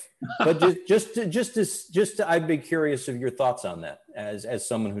grave. But just to, I'd be curious of your thoughts on that, as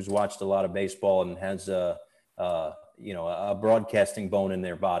someone who's watched a lot of baseball and has a broadcasting bone in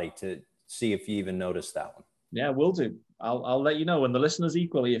their body, to see if you even noticed that one. Yeah, will do. I'll let you know, and the listeners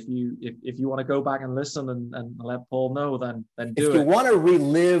equally. If you want to go back and listen and let Paul know, then do if it. you want to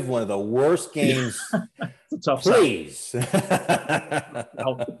relive one of the worst games, it's a tough please.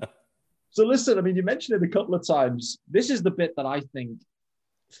 So listen, I mean, you mentioned it a couple of times. This is the bit that I think,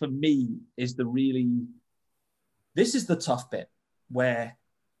 for me, is this is the tough bit where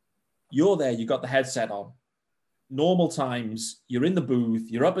you're there, you got the headset on. Normal times, you're in the booth,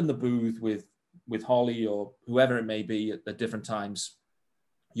 you're up in the booth with Holly or whoever it may be at different times.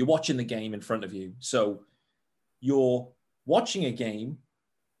 You're watching the game in front of you. So you're watching a game,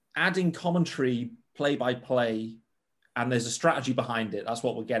 adding commentary, play-by-play, and there's a strategy behind it. That's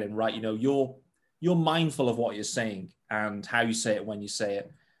what we're getting, right? You know, you're mindful of what you're saying and how you say it when you say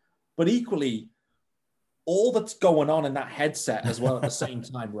it. But equally, all that's going on in that headset as well at the same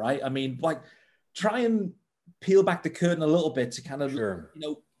time, right? I mean, like, try and peel back the curtain a little bit to kind of, Sure. you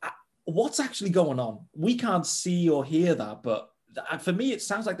know, what's actually going on? We can't see or hear that, but for me, it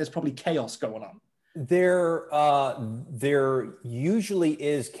sounds like there's probably chaos going on. There usually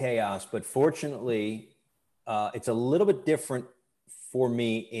is chaos, but fortunately, it's a little bit different for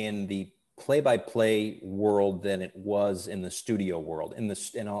me in the play-by-play world than it was in the studio world. And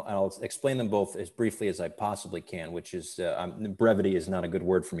I'll explain them both as briefly as I possibly can, which is brevity is not a good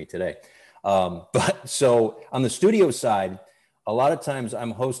word for me today. But so on the studio side, a lot of times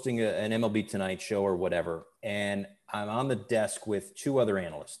I'm hosting an MLB Tonight show or whatever, and I'm on the desk with two other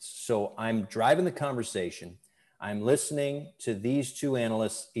analysts. So I'm driving the conversation. I'm listening to these two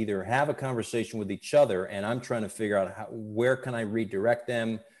analysts either have a conversation with each other, and I'm trying to figure out where can I redirect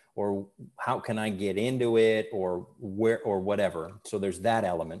them, or how can I get into it, or where, or whatever. So there's that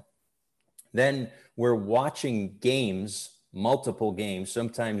element. Then we're watching games, multiple games,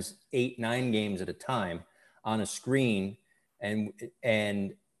 sometimes 8-9 games at a time on a screen.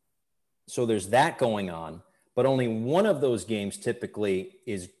 And so there's that going on, but only one of those games typically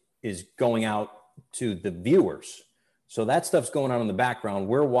is going out to the viewers. So that stuff's going on in the background.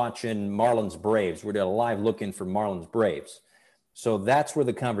 We're watching Marlins Braves. We're live looking for Marlins Braves. So that's where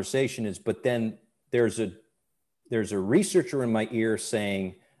the conversation is. But then there's a researcher in my ear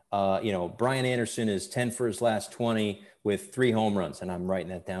saying, Brian Anderson is 10 for his last 20 with 3 home runs. And I'm writing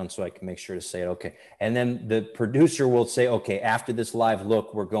that down so I can make sure to say it. Okay. And then the producer will say, okay, after this live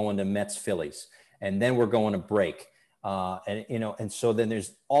look, we're going to Mets Phillies, and then we're going to break. And so then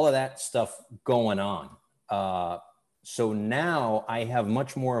there's all of that stuff going on. So now I have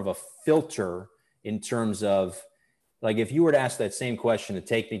much more of a filter in terms of, like, if you were to ask that same question to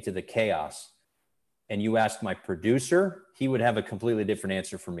take me to the chaos, and you ask my producer, he would have a completely different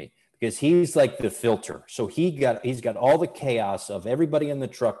answer for me, because he's like the filter. So he's got all the chaos of everybody in the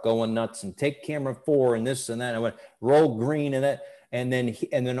truck going nuts and take camera 4 and this and that. And I went roll green and that. And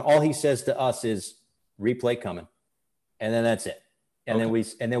then all he says to us is replay coming. And then that's it. And Okay.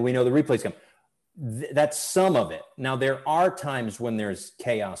 then we know the replay's coming. That's some of it. Now there are times when there's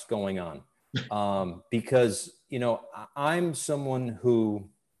chaos going on, because, I'm someone who,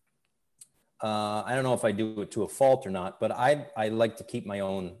 I don't know if I do it to a fault or not, but I like to keep my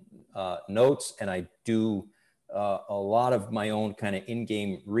own notes, and I do a lot of my own kind of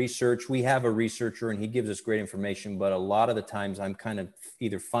in-game research. We have a researcher and he gives us great information, but a lot of the times I'm kind of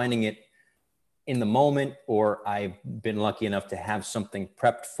either finding it in the moment, or I've been lucky enough to have something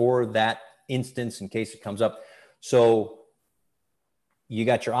prepped for that instance in case it comes up. So you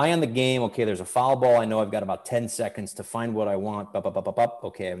got your eye on the game. Okay, there's a foul ball. I know I've got about 10 seconds to find what I want.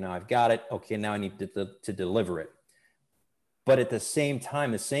 Okay, now I've got it. Okay, now I need to deliver it. But at the same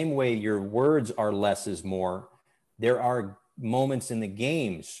time, the same way your words are less is more, there are moments in the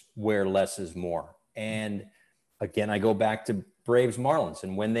games where less is more. And again, I go back to Braves Marlins,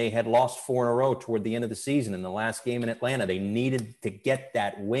 and when they had lost 4 in a row toward the end of the season in the last game in Atlanta, they needed to get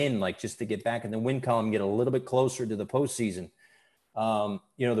that win, like just to get back in the win column, get a little bit closer to the postseason.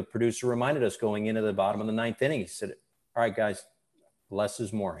 The producer reminded us going into the bottom of the 9th inning. He said, all right, guys, less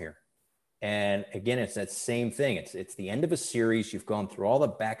is more here. And again, it's that same thing. It's the end of a series. You've gone through all the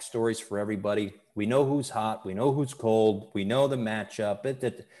backstories for everybody. We know who's hot. We know who's cold. We know the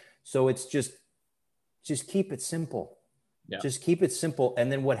matchup. So it's just keep it simple. Yeah. Just keep it simple.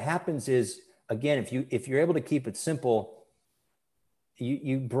 And then what happens is, again, if you're able to keep it simple,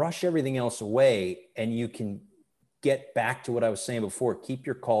 you brush everything else away, and you can get back to what I was saying before. Keep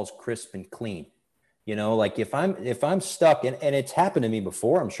your calls crisp and clean. Like if I'm stuck, and it's happened to me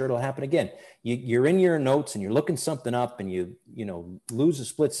before, I'm sure it'll happen again. You're in your notes and you're looking something up, and you lose a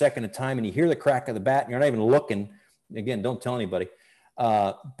split second of time, and you hear the crack of the bat, and you're not even looking. Again, don't tell anybody.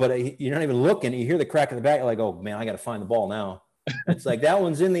 But you're not even looking. You hear the crack of the bat. You're like, oh man, I got to find the ball now. It's like, that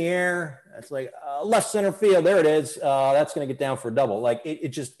one's in the air. It's like left center field. There it is. That's going to get down for a double. Like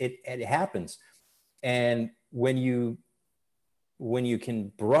it happens. And when you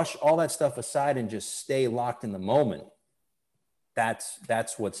can brush all that stuff aside and just stay locked in the moment, that's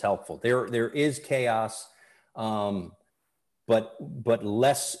what's helpful. There is chaos, but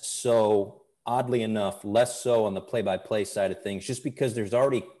less so, oddly enough, less so on the play-by-play side of things, just because there's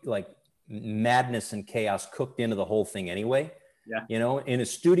already like madness and chaos cooked into the whole thing anyway. Yeah. You know, in a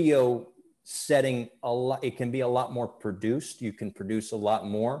studio setting, it can be a lot more produced. You can produce a lot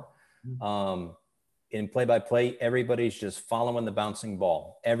more. In play-by-play, everybody's just following the bouncing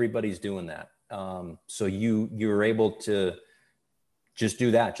ball. Everybody's doing that. So you're able to just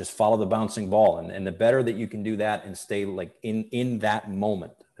do that, just follow the bouncing ball. And the better that you can do that and stay like in that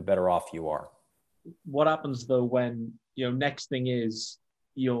moment, the better off you are. What happens though when, next thing is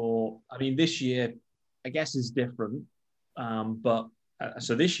this year, I guess is different.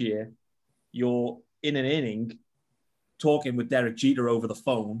 So this year you're in an inning talking with Derek Jeter over the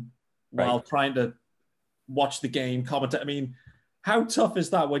phone while trying to watch the game, commentate. I mean, how tough is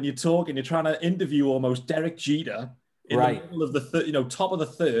that when you're talking, you're trying to interview almost Derek Jeter in the middle of the top of the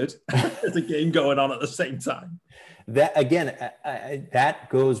third, there's a game going on at the same time. That again, that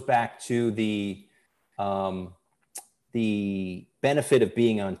goes back to the benefit of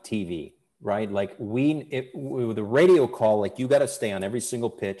being on TV, right? Like with the radio call, like you got to stay on every single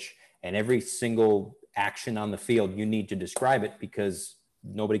pitch and every single action on the field. You need to describe it because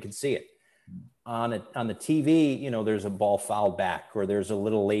nobody can see it. On the TV, there's a ball fouled back or there's a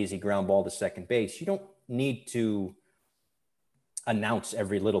little lazy ground ball to second base. You don't need to announce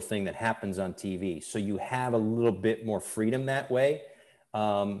every little thing that happens on TV. So you have a little bit more freedom that way.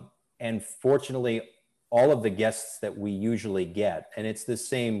 And fortunately, all of the guests that we usually get, and it's the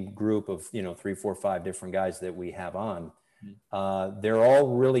same group of, 3, 4, 5 different guys that we have on, they're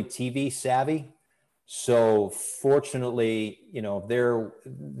all really TV savvy. So fortunately,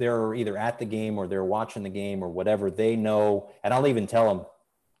 they're either at the game or they're watching the game or whatever, they know. And I'll even tell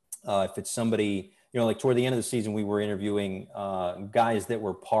them if it's somebody, like toward the end of the season, we were interviewing guys that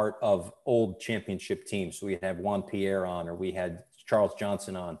were part of old championship teams. So we had Juan Pierre on, or we had Charles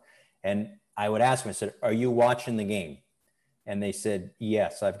Johnson on. And I would ask them, I said, are you watching the game? And they said,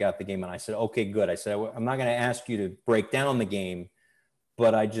 yes, I've got the game. And I said, okay, good. I said, I'm not going to ask you to break down the game,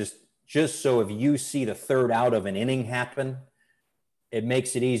 but I just so if you see the third out of an inning happen, it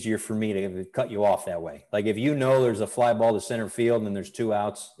makes it easier for me to cut you off that way. Like if there's a fly ball to center field and there's 2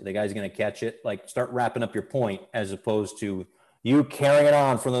 outs, the guy's going to catch it, like start wrapping up your point as opposed to you carrying it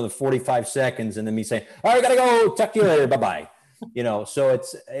on for another 45 seconds and then me saying, all right, gotta go, talk to you later, bye-bye. So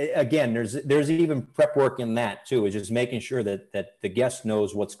it's, again, there's even prep work in that too. It's just making sure that the guest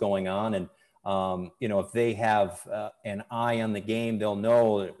knows what's going on. And, if they have an eye on the game, they'll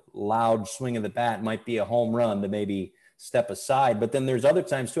know loud swing of the bat might be a home run to maybe step aside. But then there's other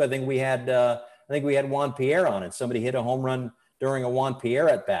times too. I think we had Juan Pierre on it. Somebody hit a home run during a Juan Pierre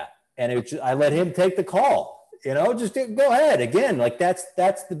at bat. And I let him take the call, just go ahead again. Like that's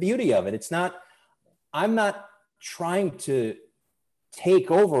the beauty of it. I'm not trying to take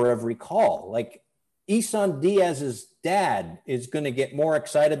over every call. Like Isan Diaz's dad is going to get more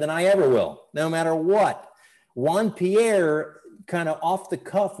excited than I ever will, no matter what. Juan Pierre, kind of off the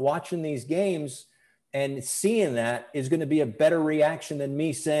cuff, watching these games and seeing that is going to be a better reaction than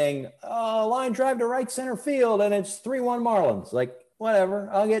me saying, oh, line drive to right center field and it's 3-1 Marlins. Like, whatever,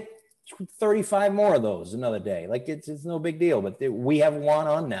 I'll get 35 more of those another day. Like it's no big deal, but we have Juan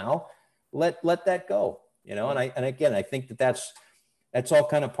on now. Let that go, and again, I think that's all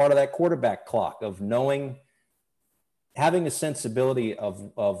kind of part of that quarterback clock of having a sensibility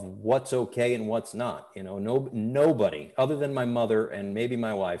of what's okay and what's not. Nobody other than my mother and maybe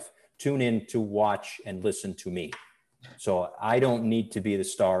my wife tune in to watch and listen to me. So I don't need to be the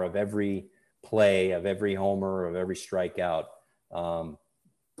star of every play, of every homer, of every strikeout.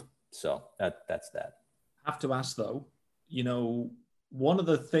 So that's that. I have to ask though, one of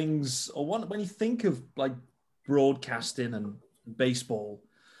the things, when you think of like broadcasting and baseball,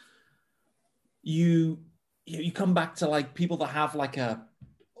 you come back to like people that have like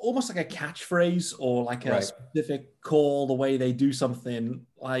almost like a catchphrase or like a specific call, the way they do something.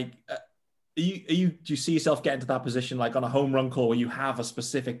 Like, do you see yourself getting to that position, like on a home run call, where you have a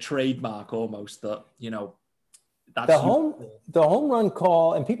specific trademark almost that that's the home run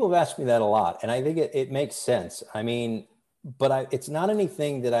call? And people have asked me that a lot, and I think it makes sense. I mean, but it's not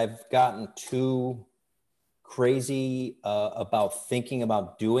anything that I've gotten too crazy about thinking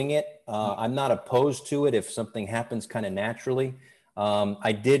about doing it. I'm not opposed to it if something happens kind of naturally.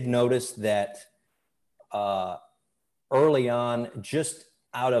 I did notice that early on, just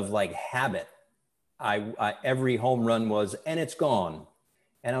out of like habit, I every home run was, and it's gone.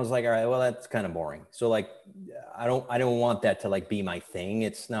 And I was like, all right, well, that's kind of boring. So like, I don't want that to like be my thing.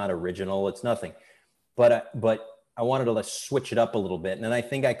 It's not original. It's nothing. But I wanted to like switch it up a little bit. And then I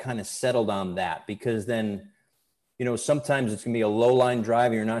think I kind of settled on that, because then, you know, sometimes it's going to be a low line drive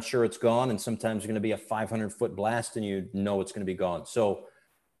and you're not sure it's gone. And sometimes it's going to be a 500-foot blast and you know it's going to be gone. So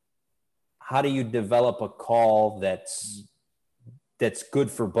how do you develop a call that's good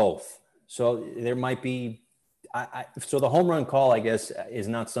for both? So there might be, so the home run call, I guess, is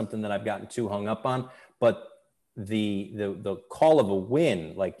not something that I've gotten too hung up on, but the call of a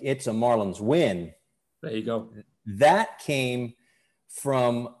win, like it's a Marlins win. There you go. That came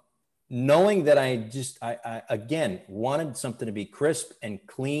from knowing that I again wanted something to be crisp and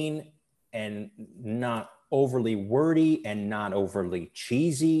clean and not overly wordy and not overly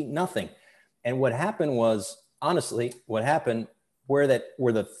cheesy, nothing. And what happened was, honestly, where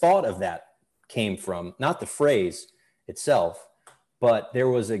the thought of that came from, not the phrase itself, but there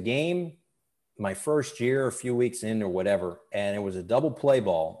was a game my first year, a few weeks in or whatever, and it was a double play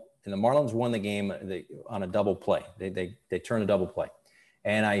ball, and the Marlins won the game on a double play. They turned a double play.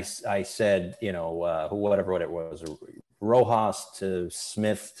 And I said, you know, whatever it was, Rojas to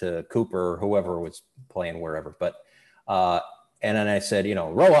Smith to Cooper, whoever was playing wherever. But and then I said, you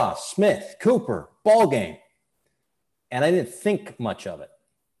know, Rojas, Smith, Cooper, ball game. And I didn't think much of it.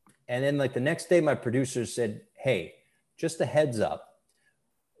 And then like the next day, my producer said, hey, just a heads up,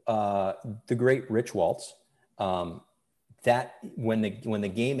 the great Rich Waltz, that when the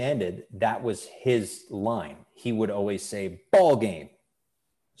game ended, that was his line. He would always say ball game.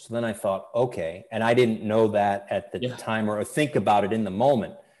 So then I thought, okay. And I didn't know that at the time or think about it in the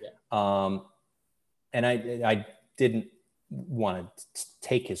moment. Yeah. And I didn't want to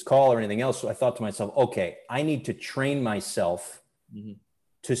take his call or anything else. So I thought to myself, okay, I need to train myself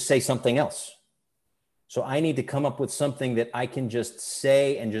to say something else. So I need to come up with something that I can just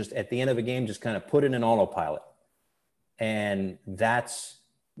say and just at the end of a game, just kind of put it in autopilot. And that's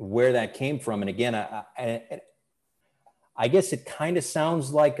where that came from. And again, I guess it kind of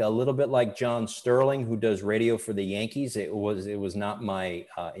sounds like a little bit like John Sterling, who does radio for the Yankees. It was not my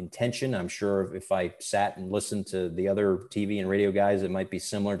intention. I'm sure if I sat and listened to the other TV and radio guys, it might be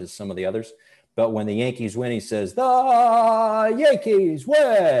similar to some of the others. But when the Yankees win, he says, "The Yankees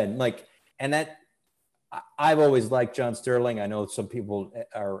win!" Like, and that I've always liked John Sterling. I know some people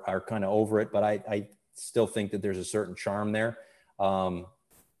are kind of over it, but I still think that there's a certain charm there.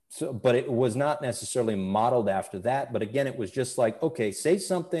 So, but it was not necessarily modeled after that. But again, it was just like, okay, say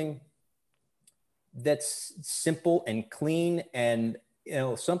something that's simple and clean, and you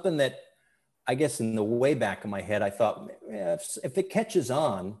know, something that I guess in the way back of my head, I thought, if it catches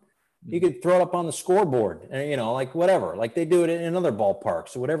on, you could throw it up on the scoreboard, and you know, like whatever, like they do it in other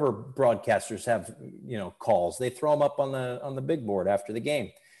ballparks or whatever. Broadcasters have, you know, calls, they throw them up on the big board after the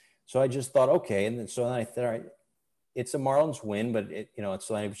game. So I just thought, okay, and then so then I thought, all right, it's a Marlins win, but it, you know, it's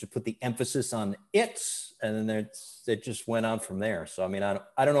so I should put the emphasis on it's, and then it just went on from there. So I mean, I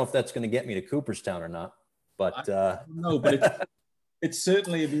don't know if that's going to get me to Cooperstown or not, but no, but it's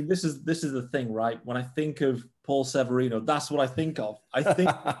certainly. I mean, this is the thing, right? When I think of Paul Severino, that's what I think of. I think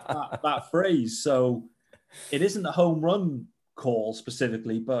that phrase. So it isn't a home run call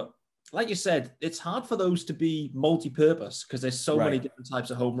specifically, but like you said, it's hard for those to be multi-purpose because there's so many different types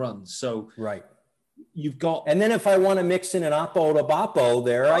of home runs. So you've got, and then if I want to mix in an oppo to boppo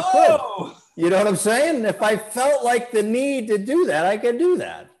there, I could. You know what I'm saying? If I felt like the need to do that, I could do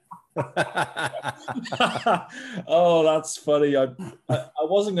that. Oh, that's funny. I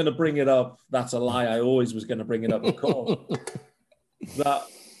wasn't going to bring it up. That's a lie. I always was going to bring it up. Of course.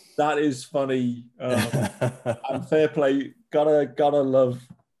 That is funny. And fair play. Gotta love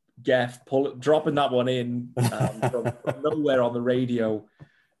Geff dropping that one in from nowhere on the radio.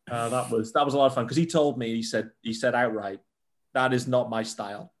 That was a lot of fun because he told me, he said outright, that is not my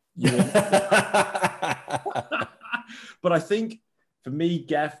style. But I think for me,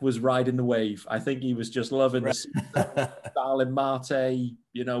 Geff was riding the wave. I think he was just loving the style in Marte.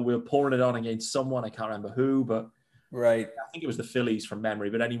 You know, we were pouring it on against someone. I can't remember who, but I think it was the Phillies from memory.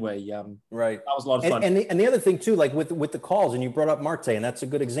 But anyway, that was a lot of fun. And the other thing too, like with the calls, and you brought up Marte, and that's a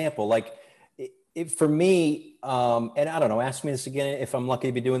good example. Like for me, and I don't know, ask me this again if I'm lucky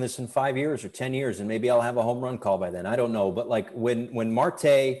to be doing this in 5 years or 10 years, and maybe I'll have a home run call by then. I don't know. But like when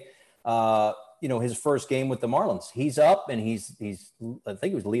Marte, you know, his first game with the Marlins, he's up and he's I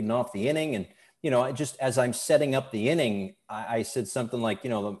think he was leading off the inning. And, you know, just as I'm setting up the inning, I said something like, you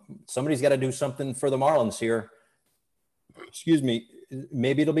know, somebody's got to do something for the Marlins here. Excuse me.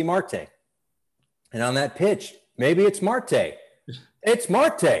 Maybe it'll be Marte. And on that pitch, Maybe it's Marte. It's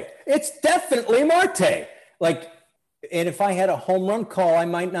Marte. It's definitely Marte. Like, and if I had a home run call, I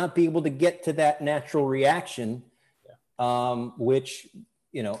might not be able to get to that natural reaction, which,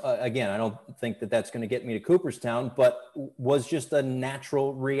 you know, again, I don't think that that's going to get me to Cooperstown, but was just a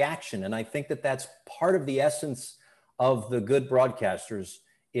natural reaction. And I think that that's part of the essence of the good broadcasters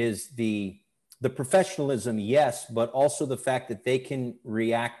is the professionalism, yes, but also the fact that they can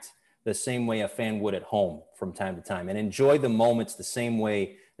react the same way a fan would at home from time to time and enjoy the moments the same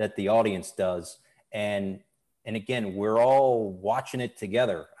way that the audience does. And again, we're all watching it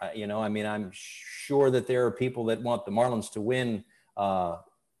together. You know, I mean, I'm sure that there are people that want the Marlins to win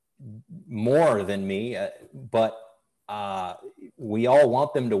more than me, but we all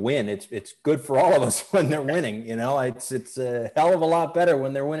want them to win. It's good for all of us when they're winning. You know, it's a hell of a lot better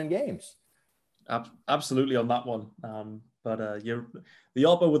when they're winning games. Absolutely on that one. But the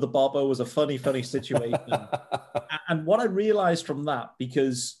Oppo with the Boppo was a funny situation. And what I realized from that,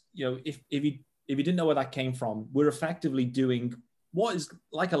 because, you know, if you didn't know where that came from, we're effectively doing what is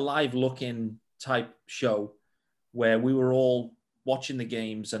like a live look-in type show where we were all watching the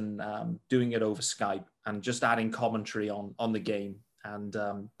games and doing it over Skype and just adding commentary on the game. And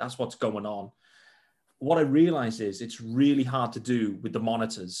that's what's going on. What I realized is it's really hard to do with the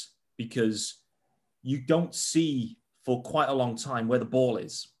monitors because you don't see for quite a long time where the ball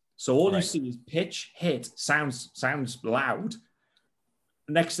is. So all you see is pitch, hit, sounds loud.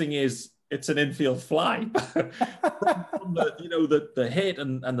 The next thing is it's an infield fly. from the, you know, the hit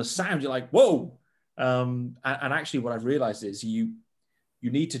and the sound, you're like, whoa. And actually what I've realized is you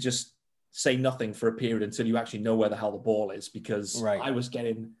need to just say nothing for a period until you actually know where the hell the ball is, because I was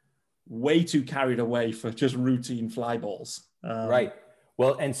getting way too carried away for just routine fly balls. Right.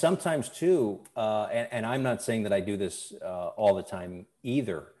 Well, and sometimes too, and I'm not saying that I do this all the time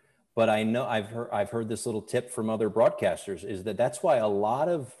either, but I know I've heard this little tip from other broadcasters is that's why a lot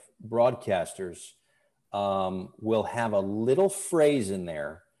of broadcasters will have a little phrase in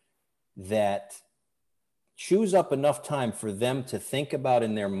there that chews up enough time for them to think about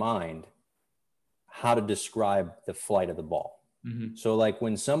in their mind how to describe the flight of the ball. Mm-hmm. So like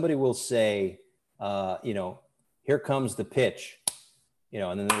when somebody will say, you know, here comes the pitch, you know,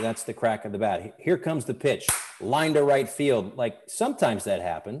 and then that's the crack of the bat. Here comes the pitch, line to right field. Like sometimes that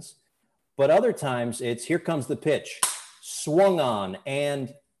happens, but other times it's here comes the pitch, swung on.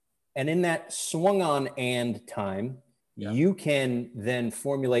 And in that swung on and time, you can then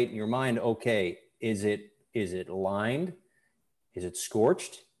formulate in your mind, okay, is it lined? Is it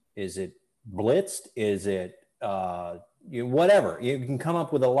scorched? Is it blitzed? Is it whatever? You can come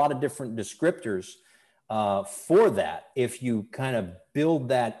up with a lot of different descriptors for that if you kind of build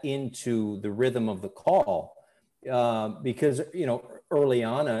that into the rhythm of the call. Because, you know, early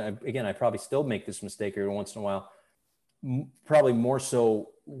on, again, I probably still make this mistake every once in a while, probably more so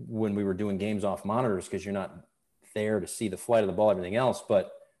when we were doing games off monitors because you're not there to see the flight of the ball, everything else.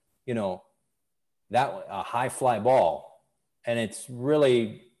 But, you know, that a high fly ball, and it's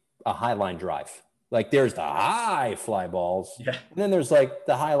really a high line drive. Like there's the high fly balls, and then there's like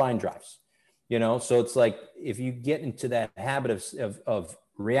the high line drives. You know, so it's like if you get into that habit of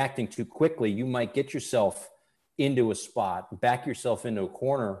reacting too quickly, you might get yourself into a spot, back yourself into a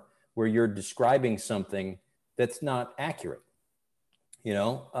corner where you're describing something that's not accurate. You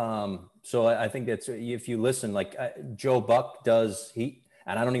know, so I think that's if you listen, like Joe Buck does,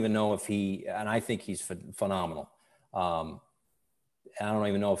 and I don't even know if and I think he's phenomenal. I don't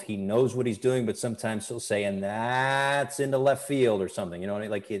even know if he knows what he's doing, but sometimes he'll say, and that's into left field or something, you know,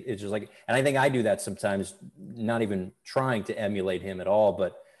 like it's just like, and I think I do that sometimes, not even trying to emulate him at all,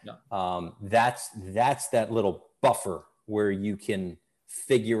 but that's that little buffer where you can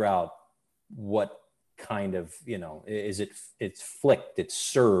figure out what kind of, you know, it's flicked, it's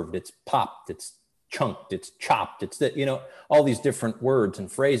served, it's popped, it's chunked, it's chopped, it's that, you know, all these different words and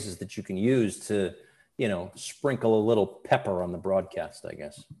phrases that you can use to, you know, sprinkle a little pepper on the broadcast, I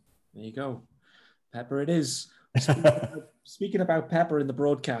guess. There you go. Pepper it is. Speaking about pepper in the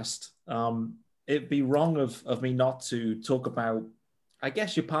broadcast, it'd be wrong of me not to talk about, I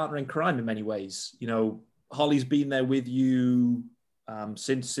guess, your partner in crime in many ways. You know, Holly's been there with you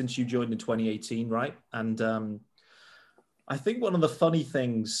since you joined in 2018, right? And I think one of the funny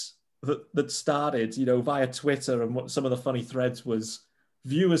things that started, you know, via Twitter and what some of the funny threads was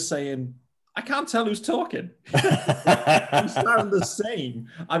viewers saying, I can't tell who's talking. You sound the same.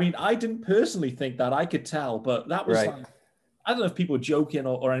 I mean, I didn't personally think that. I could tell, but that was like, I don't know if people were joking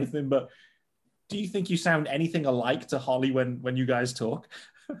or anything, but do you think you sound anything alike to Holly when you guys talk?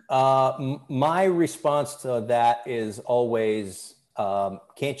 My response to that is always,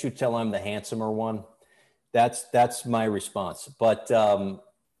 can't you tell I'm the handsomer one? That's my response. But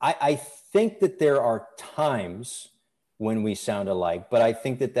I think that there are times when we sound alike, but I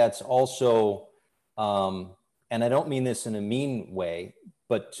think that that's also, and I don't mean this in a mean way,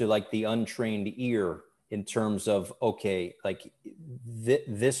 but to like the untrained ear in terms of, okay, like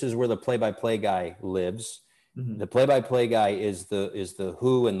this is where the play-by-play guy lives. Mm-hmm. The play-by-play guy is the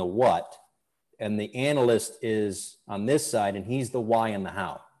who and the what, and the analyst is on this side, and he's the why and the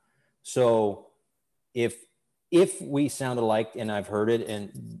how. So if we sound alike, and I've heard it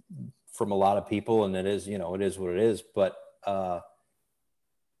and from a lot of people, and it is, you know, it is what it is, but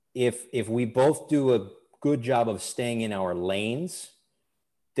if we both do a good job of staying in our lanes,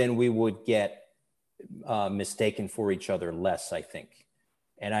 then we would get mistaken for each other less, I think.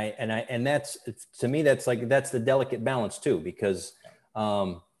 And that's, to me, that's the delicate balance too, because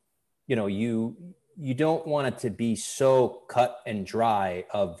you know, you don't want it to be so cut and dry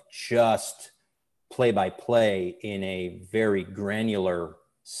of just play by play in a very granular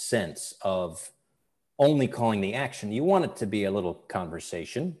sense of only calling the action. You want it to be a little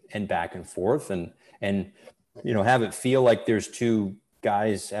conversation and back and forth, and you know, have it feel like there's two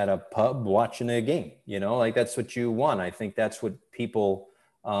guys at a pub watching a game, you know, like that's what you want. I think that's what people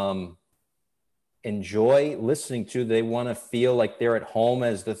enjoy listening to. They want to feel like they're at home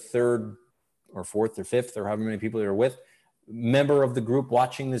as the third or fourth or fifth or however many people they're with member of the group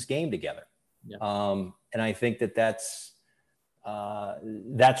watching this game together. Yeah. And I think that's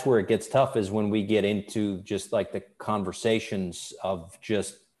where it gets tough, is when we get into just like the conversations of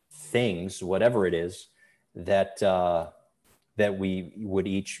just things, whatever it is, that we would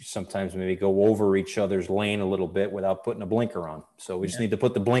each sometimes maybe go over each other's lane a little bit without putting a blinker on. So we just need to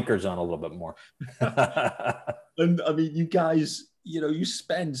put the blinkers on a little bit more. And I mean, you guys, you know, you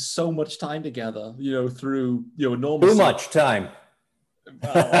spend so much time together, you know, through, you know, normal. Too much time.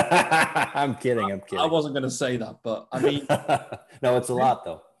 I'm kidding. I wasn't going to say that, but I mean, no, it's a lot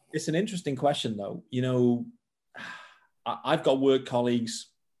though. It's an interesting question though. You know, I've got work colleagues.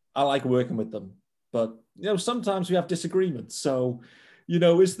 I like working with them, but you know, sometimes we have disagreements. So, you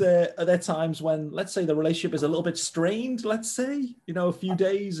know, are there times when, let's say, the relationship is a little bit strained, let's say, you know, a few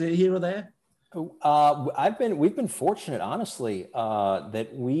days here or there? We've been fortunate, honestly, that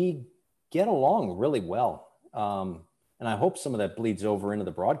we get along really well. And I hope some of that bleeds over into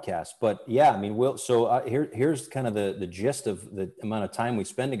the broadcast, but yeah, I mean, here's kind of the gist of the amount of time we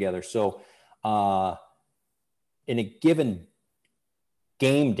spend together. So, in a given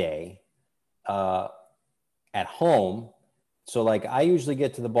game day, at home, so like I usually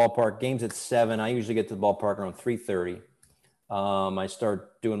get to the ballpark, games at 7. I usually get to the ballpark around 3:30. I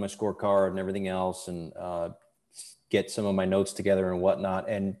start doing my scorecard and everything else, and get some of my notes together and whatnot.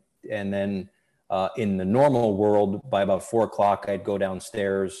 And then in the normal world, by about 4 o'clock, I'd go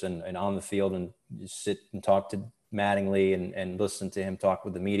downstairs and on the field and just sit and talk to Mattingly and listen to him talk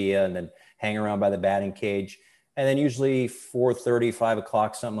with the media, and then hang around by the batting cage. And then usually 4:30, 5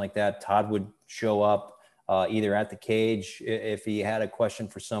 o'clock, something like that, Todd would show up either at the cage if he had a question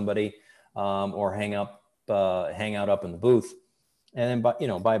for somebody, or hang out up in the booth. And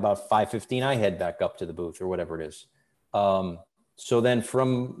then by about 5:15, I head back up to the booth or whatever it is. So then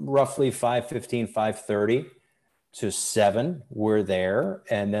from roughly 5:15, 5:30 to 7, we're there.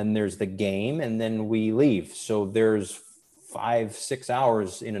 And then there's the game, and then we leave. So there's 5-6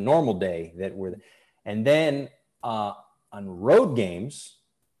 hours in a normal day that we're there. And then on road games,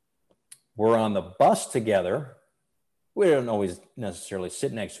 we're on the bus together. We don't always necessarily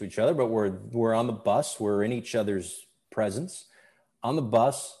sit next to each other, but we're on the bus. We're in each other's presence on the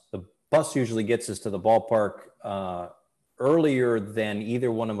bus. The bus usually gets us to the ballpark earlier than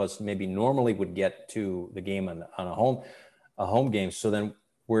either one of us maybe normally would get to the game on a home game. So then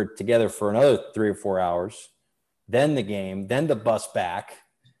we're together for another 3 or 4 hours, then the game, then the bus back.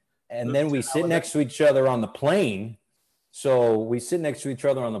 And then we sit next to each other on the plane. So we sit next to each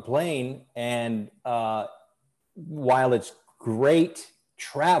other on the plane, and while it's great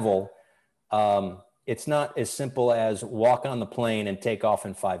travel, it's not as simple as walk on the plane and take off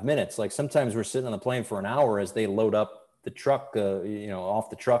in 5 minutes. Like sometimes we're sitting on the plane for an hour as they load up the truck, off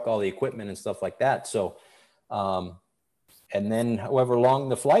the truck, all the equipment and stuff like that. So, and then however long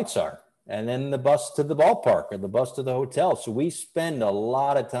the flights are, and then the bus to the ballpark or the bus to the hotel. So we spend a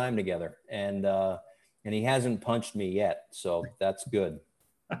lot of time together, and he hasn't punched me yet. So that's good.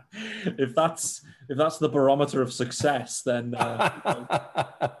 If that's the barometer of success, then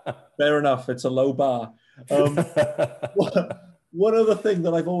fair enough. It's a low bar. One other thing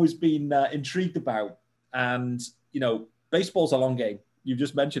that I've always been intrigued about, and baseball's a long game. You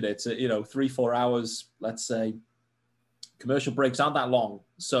just mentioned it. 3-4 hours, let's say. Commercial breaks aren't that long,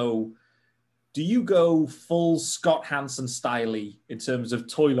 so do you go full Scott Hansen style in terms of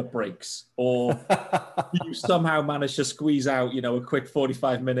toilet breaks, or do you somehow manage to squeeze out, a quick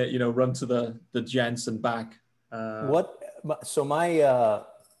 45-minute, run to the gents and back? So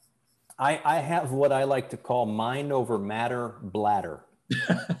I have what I like to call mind over matter bladder.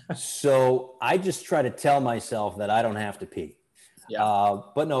 So I just try to tell myself that I don't have to pee. Yeah.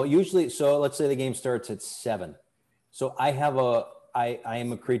 But no, usually, so let's say the game starts at 7. So I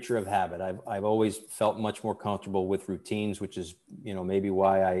am a creature of habit. I've always felt much more comfortable with routines, which is, maybe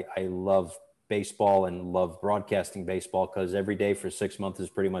why I love baseball and love broadcasting baseball, because every day for 6 months is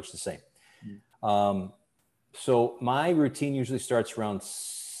pretty much the same. So my routine usually starts around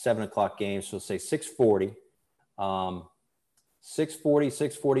 7 o'clock games. So say 6:40,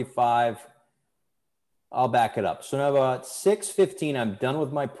 6:45, I'll back it up. So now about 6:15, I'm done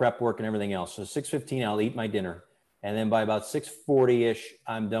with my prep work and everything else. So 6:15, I'll eat my dinner. And then by about 6:40-ish,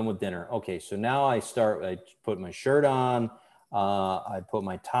 I'm done with dinner. Okay, so now I put my shirt on, I put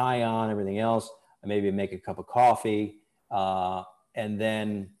my tie on, everything else. I maybe make a cup of coffee, and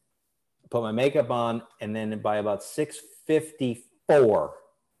then put my makeup on. And then by about 6:54,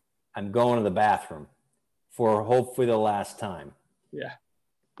 I'm going to the bathroom for hopefully the last time. Yeah.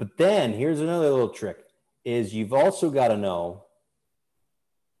 But then here's another little trick, is you've also got to know,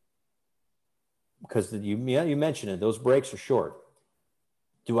 because you mentioned it, those breaks are short.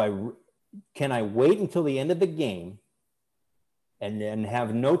 Can I wait until the end of the game and then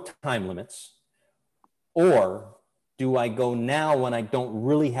have no time limits? Or do I go now when I don't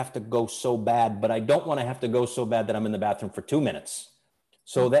really have to go so bad, but I don't want to have to go so bad that I'm in the bathroom for 2 minutes?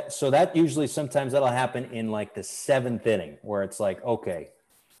 So that usually, sometimes that'll happen in like the 7th inning, where it's like, okay,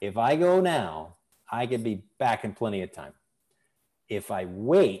 if I go now, I could be back in plenty of time. If I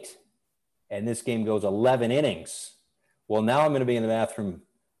wait and this game goes 11 innings, well, now I'm going to be in the bathroom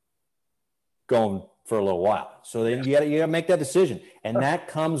going for a little while. So then you got to make that decision. And that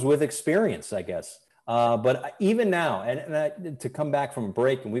comes with experience, I guess. But even now, and to come back from a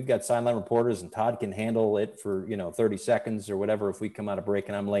break, and we've got sideline reporters, and Todd can handle it for 30 seconds or whatever if we come out of break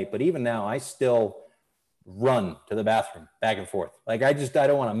and I'm late. But even now, I still run to the bathroom back and forth. Like I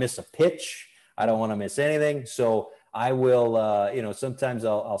don't want to miss a pitch. I don't want to miss anything. So I will, sometimes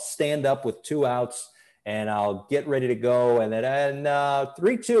I'll stand up with 2 outs and I'll get ready to go. And then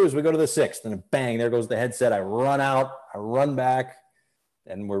 3-2 as we go to the 6th, and bang, there goes the headset. I run out, I run back,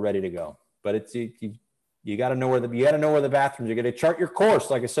 and we're ready to go. But it's you got to know where the bathrooms. You got to chart your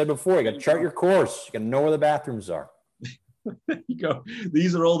course, like I said before. You got to chart your course. You got to know where the bathrooms are. There you go.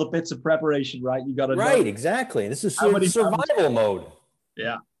 These are all the bits of preparation, right? You got to know. Exactly. This is survival mode.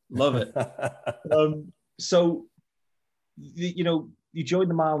 Yeah, love it. So, you joined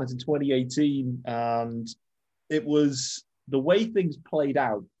the Marlins in 2018, and it was the way things played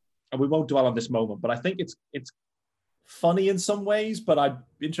out. And we won't dwell on this moment, but I think it's funny in some ways, but I'm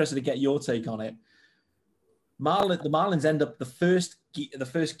interested to get your take on it. The Marlins end up the first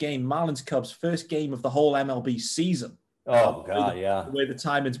game, Marlins Cubs first game of the whole MLB season. Oh God, yeah. The way the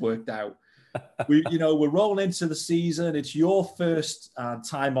timing's worked out. We're rolling into the season. It's your first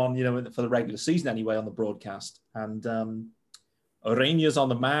time on, for the regular season anyway, on the broadcast. And Ureña's on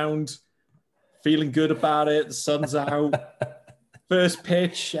the mound, feeling good about it. The sun's out. First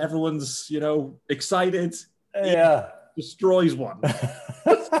pitch, everyone's, excited. Yeah. Destroys one.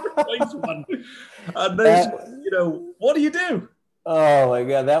 And there's, what do you do? Oh my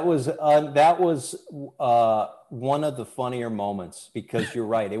God, that was one of the funnier moments, because you're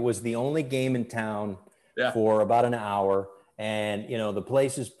right. It was the only game in town for about an hour, and the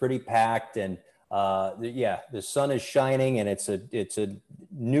place is pretty packed, and the sun is shining, and it's a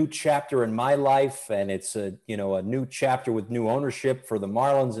new chapter in my life, and it's a new chapter with new ownership for the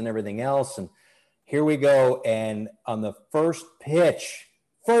Marlins and everything else, and here we go. And on the first pitch,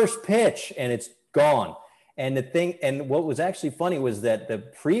 and it's gone. And what was actually funny was that the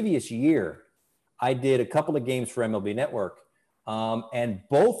previous year, I did a couple of games for MLB Network. And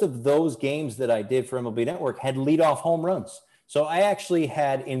both of those games that I did for MLB Network had leadoff home runs. So I actually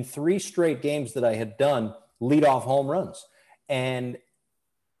had, in 3 straight games that I had done, leadoff home runs. And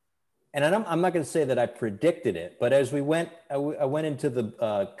I'm not going to say that I predicted it, but as I went into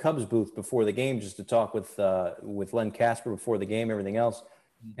the Cubs booth before the game just to talk with Len Casper before the game, everything else.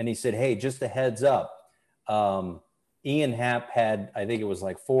 And he said, hey, just a heads up. Ian Happ had, I think it was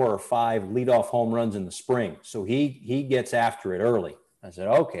like 4 or 5 leadoff home runs in the spring. So he gets after it early. I said,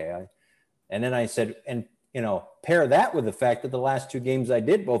 okay. And then I said, and pair that with the fact that the last 2 games I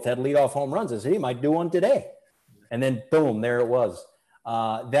did both had leadoff home runs. I said, he might do one today. And then boom, there it was.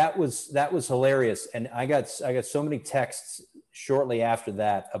 That was hilarious. And I got so many texts shortly after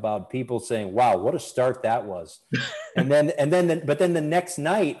that about people saying, wow, what a start that was. But then the next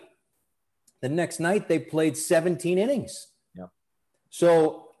night they played 17 innings. Yeah.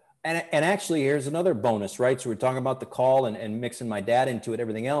 So, and actually here's another bonus, right? So we're talking about the call and mixing my dad into it,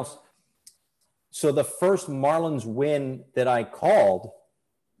 everything else. So the first Marlins win that I called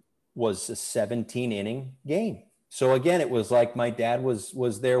was a 17 inning game. So again, it was like my dad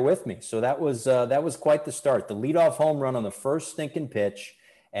was there with me. So that was quite the start. The leadoff home run on the first stinking pitch,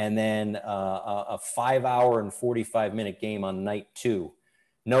 and then a 5 hour and 45-minute game on night 2,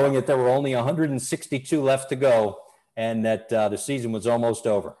 knowing that there were only 162 left to go and that the season was almost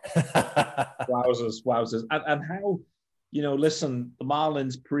over. Wowzers. And how, listen, the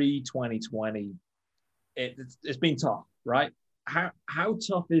Marlins pre-2020, it's been tough, right? How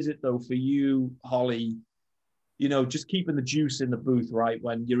tough is it, though, for you, Holly, just keeping the juice in the booth, right?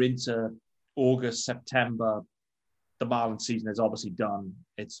 When you're into August, September, the Marlins season is obviously done.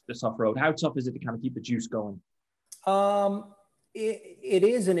 It's a tough road. How tough is it to kind of keep the juice going? It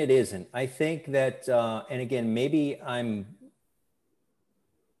is and it isn't. I think that, and again, maybe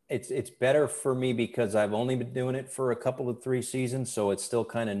it's better for me because I've only been doing it for a couple of 3 seasons. So it's still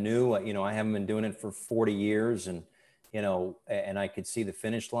kind of new. I haven't been doing it for 40 years and I could see the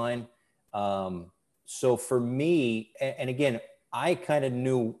finish line. So for me, and again, I kind of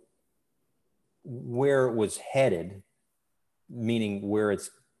knew where it was headed, meaning where it's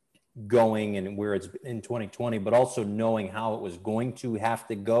going and where it's in 2020, but also knowing how it was going to have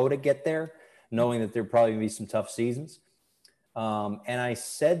to go to get there, knowing that there'd probably be some tough seasons. And I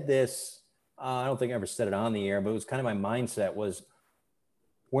said this, I don't think I ever said it on the air, but it was kind of my mindset was,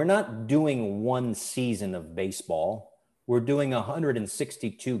 we're not doing one season of baseball. We're doing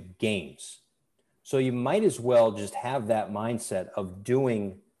 162 games. So you might as well just have that mindset of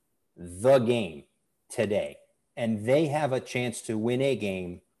doing the game today. And they have a chance to win a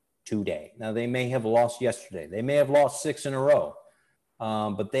game today. Now, they may have lost yesterday. They may have lost 6 in a row.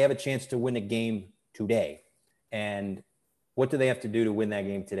 But they have a chance to win a game today. And what do they have to do to win that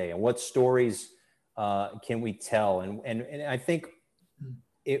game today? And what stories can we tell? And I think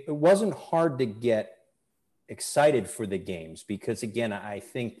it wasn't hard to get excited for the games because, again, I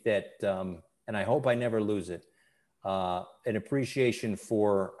think that, and I hope I never lose it, an appreciation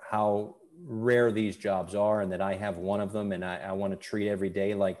for how rare these jobs are and that I have one of them and I want to treat every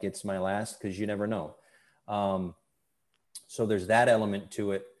day like it's my last because you never know. So there's that element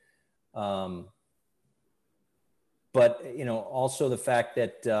to it. But, also the fact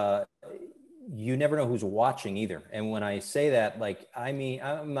that you never know who's watching either. And when I say that, like, I mean,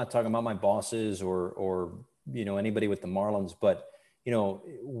 I'm not talking about my bosses or anybody with the Marlins, but,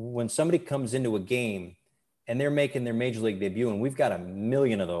 when somebody comes into a game and they're making their major league debut, and we've got a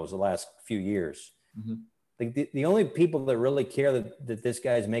million of those the last few years. Mm-hmm. Like the only people that really care that this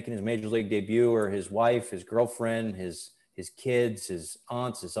guy is making his major league debut are his wife, his girlfriend, his kids, his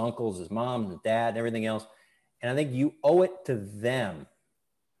aunts, his uncles, his mom, his dad, and everything else. And I think you owe it to them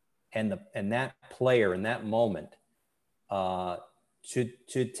and that player in that moment to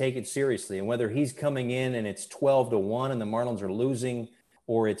take it seriously. And whether he's coming in and it's 12-1 and the Marlins are losing,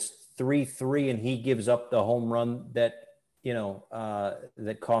 or it's 3-3 and he gives up the home run that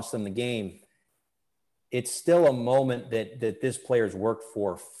that cost them the game, it's still a moment that this player's worked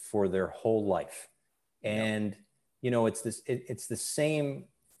for their whole life. And it's the same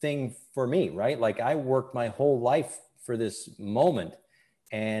thing for me, right? Like, I worked my whole life for this moment,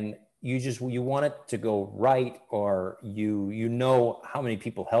 and you want it to go right, or you know how many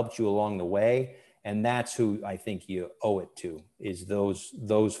people helped you along the way, and that's who I think you owe it to, is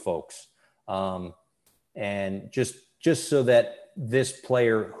those folks. And just so that this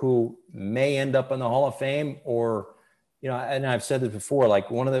player who may end up in the Hall of Fame, or and I've said this before, like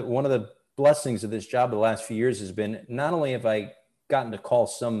one of the blessings of this job the last few years has been, not only have I gotten to call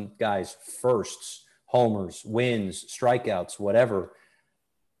some guys firsts, homers, wins, strikeouts, whatever,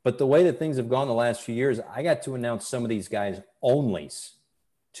 but the way that things have gone the last few years, I got to announce some of these guys onlys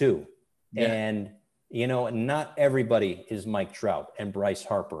too. Yeah. And, not everybody is Mike Trout and Bryce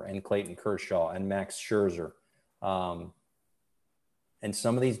Harper and Clayton Kershaw and Max Scherzer. And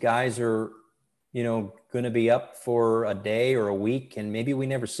some of these guys are, going to be up for a day or a week, and maybe we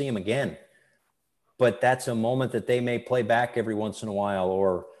never see them again. But that's a moment that they may play back every once in a while,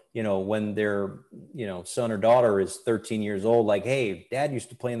 or, when their, son or daughter is 13 years old, like, hey, Dad used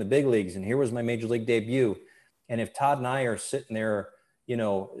to play in the big leagues and here was my major league debut. And if Todd and I are sitting there,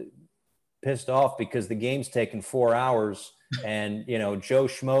 pissed off because the game's taken 4 hours and, Joe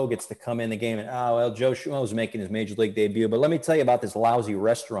Schmo gets to come in the game and, oh, well, Joe Schmo's making his major league debut. But let me tell you about this lousy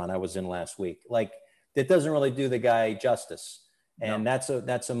restaurant I was in last week. Like, that doesn't really do the guy justice. And that's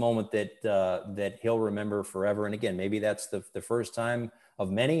a moment that he'll remember forever. And again, maybe that's the first time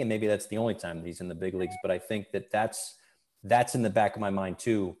of many, and maybe that's the only time that he's in the big leagues. But I think that's in the back of my mind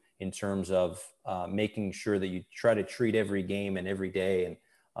too, in terms of making sure that you try to treat every game and every day and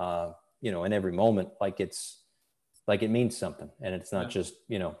and every moment like it means something, and it's not just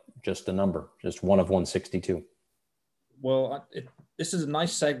a number, just one of 162. Well, this is a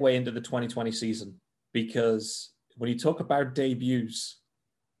nice segue into the 2020 season, because when you talk about debuts,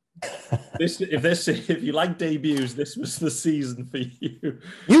 if you like debuts, this was the season for you.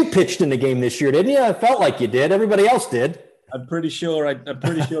 You pitched in the game this year, didn't you? I felt like you did. Everybody else did. I'm pretty sure I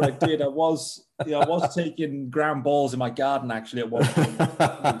did. I was taking ground balls in my garden actually at one point.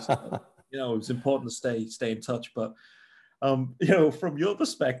 So, it was important to stay in touch. But from your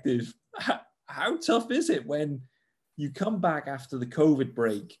perspective, how tough is it when you come back after the COVID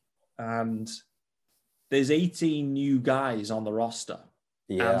break and there's 18 new guys on the roster,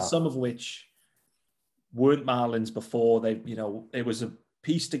 and some of which weren't Marlins before. It was a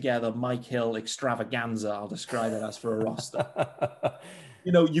piece together Mike Hill extravaganza, I'll describe it as, for a roster.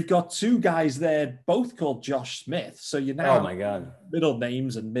 You've got two guys there, both called Josh Smith. So you're now, oh my God, middle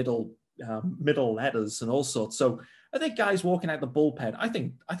names and middle letters and all sorts. So I think guys walking out the bullpen, I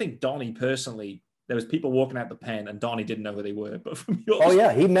think Donnie personally, there was people walking out the pen and Donnie didn't know who they were. But from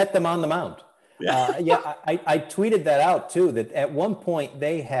yours, he met them on the mound. I tweeted that out too, that at one point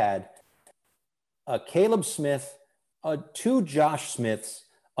they had Caleb Smith, two Josh Smiths,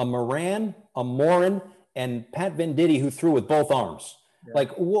 a Moran, a Morin, and Pat Venditti, who threw with both arms. Yeah.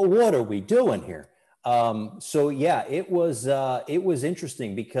 Like, what are we doing here? It was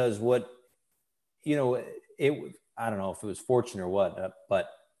interesting because I don't know if it was fortunate or what,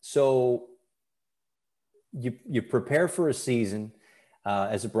 but so you prepare for a season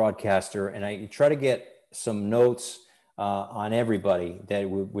as a broadcaster, and I try to get some notes on everybody that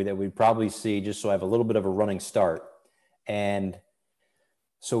we'd probably see, just so I have a little bit of a running start. And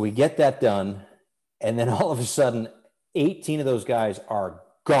so we get that done, and then all of a sudden 18 of those guys are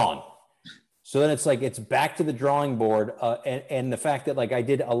gone. So then it's back to the drawing board. And the fact that I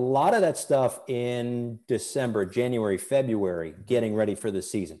did a lot of that stuff in December, January, February, getting ready for the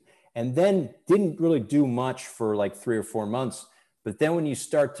season, and then didn't really do much for 3 or 4 months. But then when you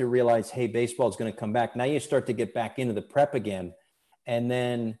start to realize, hey, baseball is going to come back, now you start to get back into the prep again. And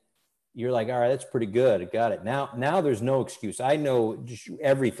then you're like, all right, that's pretty good. I got it. Now there's no excuse. I know just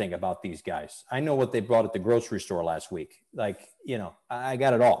everything about these guys. I know what they bought at the grocery store last week. I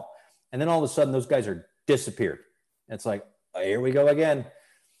got it all. And then all of a sudden those guys are disappeared. It's like, oh, here we go again.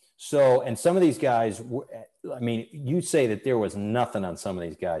 So, and some of these guys, you say that there was nothing on some of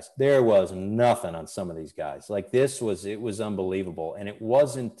these guys. There was nothing on some of these guys. It was unbelievable. And it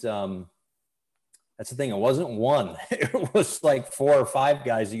wasn't, that's the thing. It wasn't one. It was 4 or 5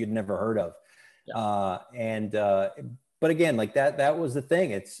 guys that you'd never heard of. Yeah. But again, that was the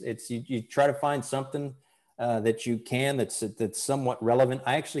thing. It's you try to find something that you can, that's somewhat relevant.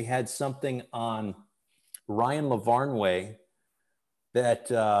 I actually had something on Ryan Lavarnway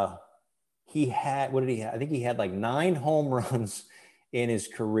that he had. What did he have? I think he had 9 home runs in his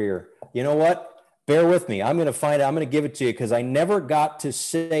career. You know what? Bear with me. I'm going to give it to you because I never got to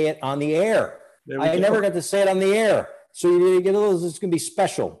say it on the air. I never got to say it on the air. So you get a little, it's going to be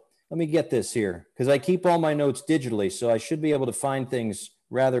special. Let me get this here because I keep all my notes digitally. So I should be able to find things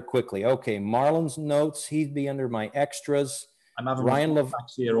rather quickly. Okay. Marlins notes. He'd be under my extras. Ryan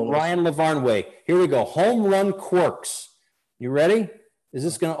Lavarnway. Here we go. Home run quirks. You ready? Is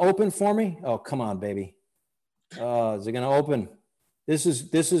this going to open for me? Oh, come on, baby. Is it going to open? This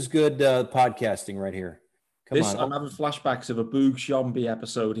is good podcasting right here. Come on. I'm having flashbacks of a Boog Sciambi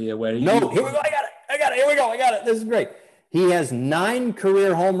episode here where here we go. I got it. Here we go. I got it. This is great. He has 9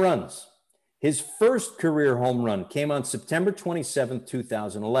 career home runs. His first career home run came on September 27th,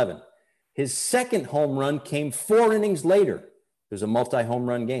 2011. His second home run came 4 innings later. It was a multi-home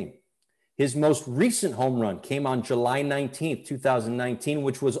run game. His most recent home run came on July 19th, 2019,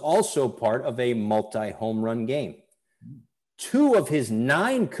 which was also part of a multi-home run game. 2 of his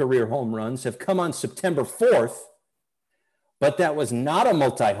 9 career home runs have come on September 4th, but that was not a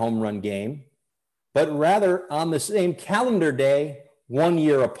multi-home run game, but rather on the same calendar day, 1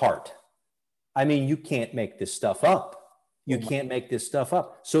 year apart. I mean, you can't make this stuff up. You can't make this stuff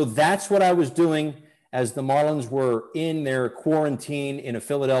up. So that's what I was doing as the Marlins were in their quarantine in a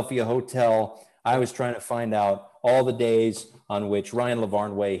Philadelphia hotel. I was trying to find out all the days on which Ryan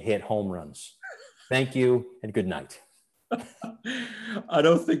Lavarnway hit home runs. Thank you and good night. I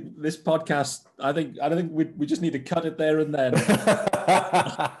don't think this podcast. I don't think we just need to cut it there and then.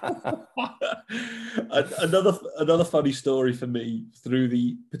 Another funny story for me through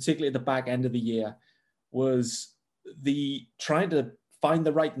particularly at the back end of the year, was the trying to find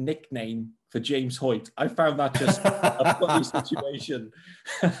the right nickname for James Hoyt. I found that just a funny situation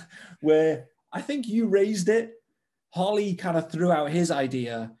where I think you raised it. Holly kind of threw out his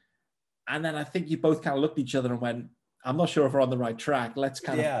idea, and then I think you both kind of looked at each other and went, I'm not sure if we're on the right track. Let's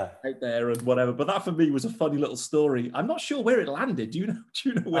kind of out there and whatever. But that for me was a funny little story. I'm not sure where it landed. Do you know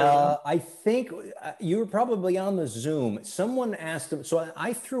where it landed? I think you were probably on the Zoom. Someone asked him. So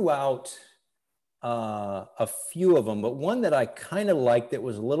I threw out a few of them, but one that I kind of liked that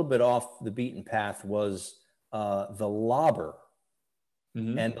was a little bit off the beaten path was the lobber.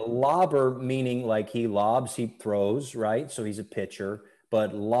 Mm-hmm. And the lobber meaning like he lobs, he throws, right? So he's a pitcher,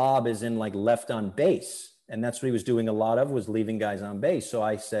 but lob is in like left on base. And that's what he was doing a lot of, was leaving guys on base. So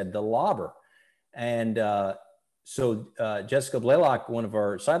I said the lobber. And so Jessica Blaylock, one of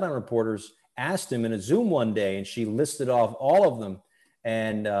our sideline reporters, asked him in a Zoom one day, and she listed off all of them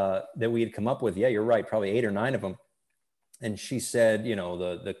and that we had come up with. Yeah, you're right, probably 8 or 9 of them. And she said, you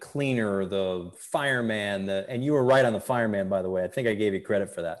know, the cleaner, the fireman, and you were right on the fireman, by the way. I think I gave you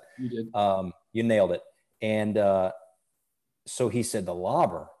credit for that. You did. You nailed it. And so he said the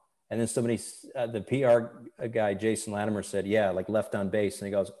lobber. And then somebody, the PR guy, Jason Latimer, said, yeah, like left on base. And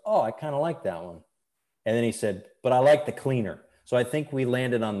he goes, oh, I kind of like that one. And then he said, but I like the cleaner. So I think we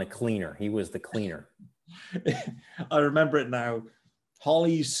landed on the cleaner. He was the cleaner. I remember it now.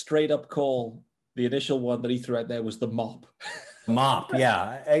 Holly's straight up call, the initial one that he threw out there, was the mop. Mop,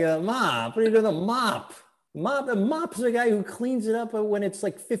 yeah. I go, mop, what are you doing, the mop? The mop's the guy who cleans it up when it's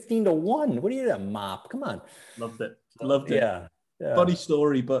like 15-1. What do you do, mop? Come on. Loved it. Yeah. Funny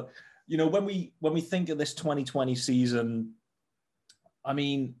story, but you know, when we think of this 2020 season, I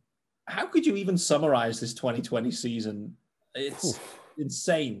mean, how could you even summarize this 2020 season? It's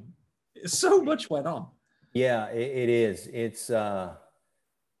insane. So much went on. Yeah, it is. It's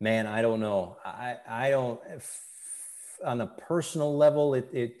man, I don't know. I don't. On a personal level,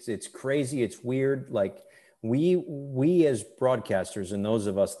 it's crazy. It's weird. Like we as broadcasters, and those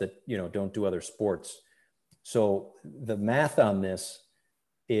of us that don't do other sports. So the math on this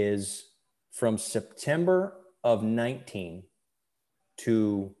is from September of 19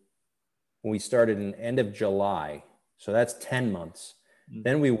 to when we started in the end of July. So that's 10 months. Mm-hmm.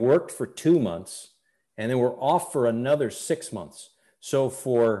 Then we worked for 2 months, and then we're off for another 6 months. So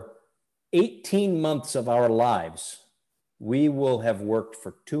for 18 months of our lives, we will have worked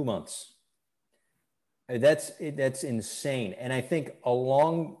for 2 months. That's insane. And I think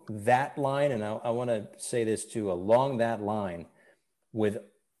along that line, and I want to say this too, along that line, with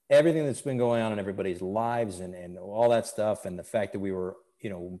everything that's been going on in everybody's lives and all that stuff, and the fact that we were,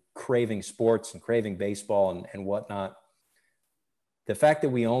 craving sports and craving baseball and whatnot, the fact that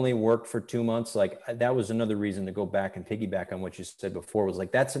we only worked for 2 months, like that was another reason to go back and piggyback on what you said before, was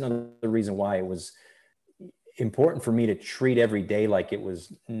like, that's another reason why it was important for me to treat every day like it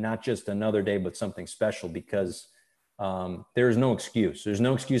was not just another day, but something special, because there is no excuse. There's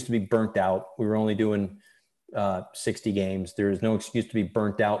no excuse to be burnt out. We were only doing 60 games. There is no excuse to be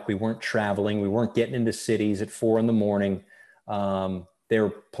burnt out. We weren't traveling. We weren't getting into cities at 4 a.m. They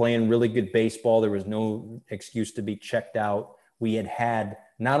were playing really good baseball. There was no excuse to be checked out. We had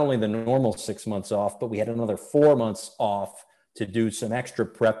not only the normal 6 months off, but we had another 4 months off to do some extra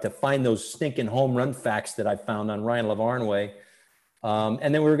prep to find those stinking home run facts that I found on Ryan LaVarnway.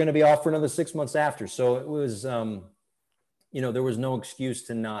 And then we were going to be off for another 6 months after. So it was, there was no excuse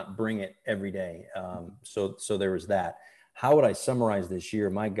to not bring it every day. So there was that. How would I summarize this year?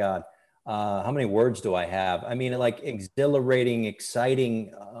 My God, how many words do I have? I mean, like exhilarating,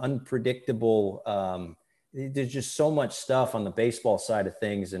 exciting, unpredictable. There's just so much stuff on the baseball side of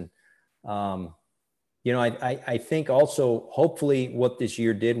things. And, I think also, hopefully what this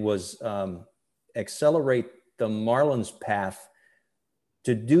year did was accelerate the Marlins path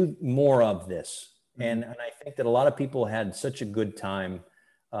to do more of this. Mm-hmm. And I think that a lot of people had such a good time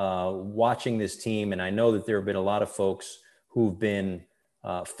watching this team. And I know that there have been a lot of folks who've been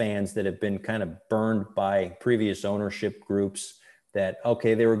fans that have been kind of burned by previous ownership groups that,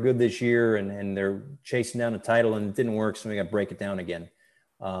 okay, they were good this year and they're chasing down a title and it didn't work, so we got to break it down again.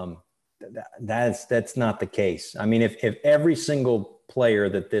 That's not the case. I mean, if every single player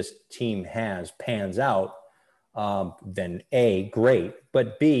that this team has pans out, then A, great,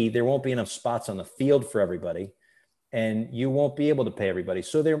 but B, there won't be enough spots on the field for everybody, and you won't be able to pay everybody.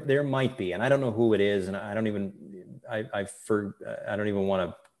 So there might be, and I don't know who it is, and I don't even want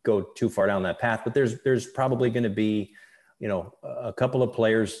to go too far down that path, but there's probably going to be a couple of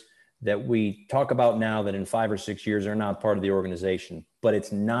players that we talk about now that in 5 or 6 years are not part of the organization, but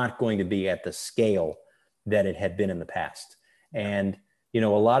it's not going to be at the scale that it had been in the past. And, a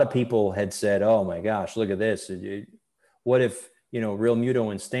lot of people had said, oh my gosh, look at this. What if, Real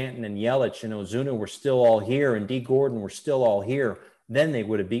Muto and Stanton and Yelich and Ozuna were still all here and D. Gordon were still all here, then they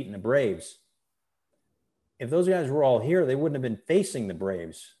would have beaten the Braves. If those guys were all here, they wouldn't have been facing the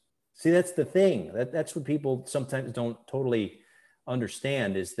Braves. See, that's the thing. That's what people sometimes don't totally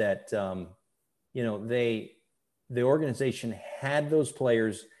understand, is that, the organization had those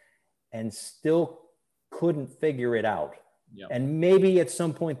players and still couldn't figure it out. Yep. And maybe at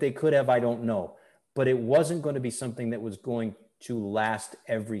some point they could have, I don't know, but it wasn't going to be something that was going to last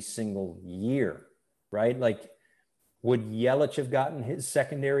every single year, right? Like, would Yelich have gotten his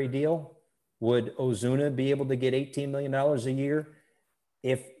secondary deal? Would Ozuna be able to get $18 million a year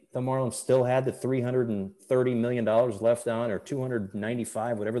if the Marlins still had the $330 million left on, or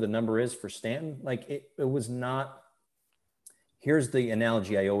 295, whatever the number is for Stanton? Like, it was not. Here's the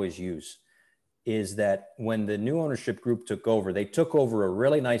analogy I always use, is that when the new ownership group took over, they took over a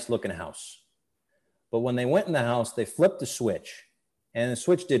really nice looking house. But when they went in the house, they flipped the switch and the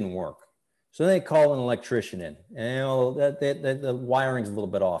switch didn't work. So they call an electrician in, and the wiring's a little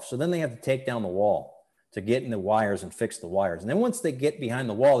bit off. So then they have to take down the wall to get in the wires and fix the wires. And then once they get behind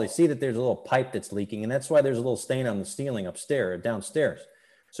the wall, they see that there's a little pipe that's leaking, and that's why there's a little stain on the ceiling upstairs or downstairs.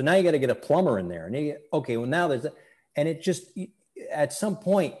 So now you got to get a plumber in there. And now there's and it just, at some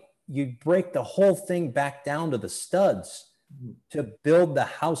point, you break the whole thing back down to the studs to build the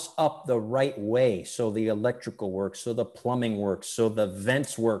house up the right way. So the electrical works, so the plumbing works, so the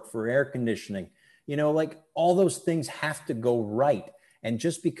vents work for air conditioning, like all those things have to go right. And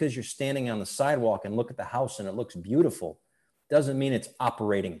just because you're standing on the sidewalk and look at the house and it looks beautiful, doesn't mean it's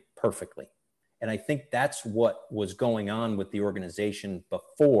operating perfectly. And I think that's what was going on with the organization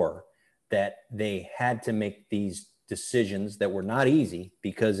before, that they had to make these decisions that were not easy,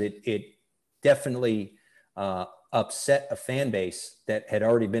 because it definitely upset a fan base that had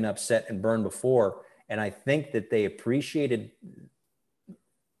already been upset and burned before. And I think that they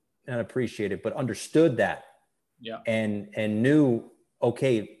understood that. Yeah. And knew,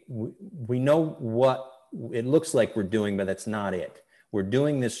 okay, we know what it looks like we're doing, but that's not it. We're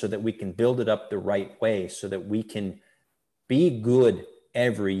doing this so that we can build it up the right way, so that we can be good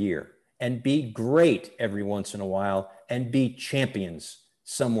every year and be great every once in a while and be champions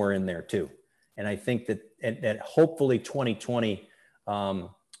somewhere in there too. And I think that hopefully 2020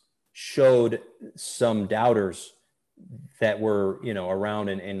 showed some doubters that were, around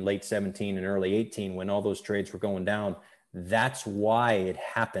in late 17 and early 18, when all those trades were going down. That's why it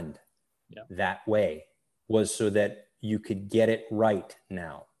happened that way, was so that you could get it right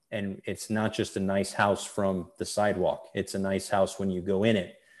now. And it's not just a nice house from the sidewalk. It's a nice house when you go in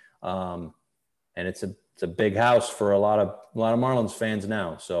it. And it's a big house for a lot of Marlins fans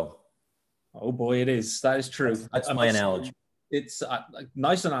now. So. Oh boy, it is. That is true. That's my analogy. It's a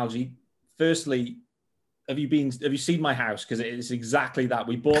nice analogy. Firstly, have you seen my house? Because it is exactly that.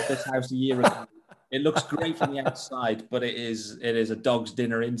 We bought this house a year ago. It looks great from the outside, but it is a dog's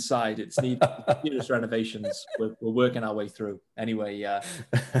dinner inside. It's needs serious renovations. We're working our way through. Anyway,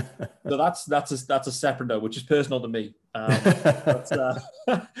 so that's a separate note, which is personal to me.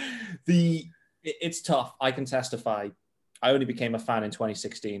 It's tough. I can testify. I only became a fan in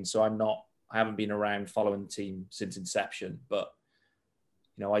 2016, so I haven't been around following the team since inception. But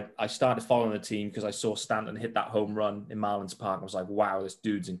I started following the team because I saw Stanton hit that home run in Marlins Park. I was like, wow, this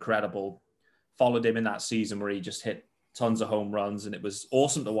dude's incredible. Followed him in that season where he just hit tons of home runs, and it was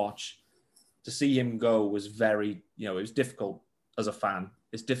awesome to watch. To see him go was very, it was difficult as a fan.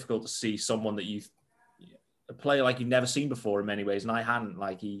 It's difficult to see someone that a player like you've never seen before in many ways, and I hadn't.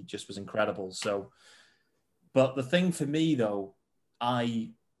 Like, he just was incredible. So, but the thing for me though, I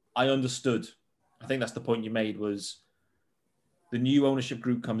understood. I think that's the point you made, was the new ownership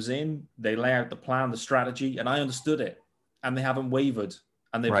group comes in, they lay out the plan, the strategy, and I understood it, and they haven't wavered.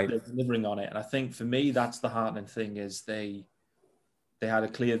 And they're delivering on it. And I think for me, that's the heartening thing, is they had a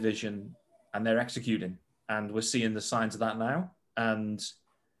clear vision and they're executing. And we're seeing the signs of that now. And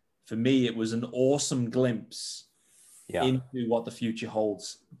for me, it was an awesome glimpse into what the future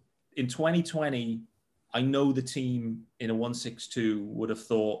holds. In 2020, I know the team in a 1-6-2 would have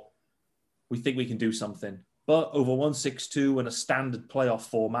thought, we think we can do something. But over 1-6-2 and a standard playoff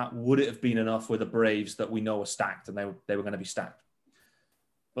format, would it have been enough with the Braves that we know are stacked, and they were going to be stacked?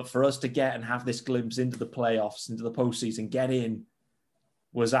 But for us to get and have this glimpse into the playoffs, into the postseason, get in,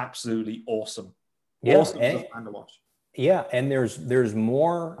 was absolutely awesome. Yeah, awesome to watch. Yeah, and there's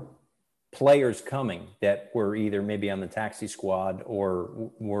more players coming that were either maybe on the taxi squad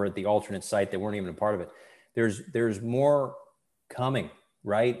or were at the alternate site that weren't even a part of it. There's more coming,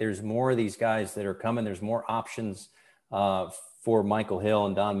 right? There's more of these guys that are coming. There's more options for Michael Hill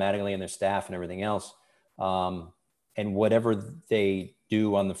and Don Mattingly and their staff and everything else. And whatever they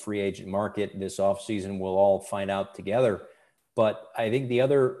do on the free agent market this offseason, we'll all find out together. But I think the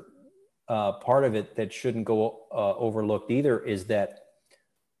other part of it that shouldn't go overlooked either is that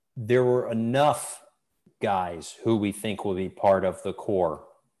there were enough guys who we think will be part of the core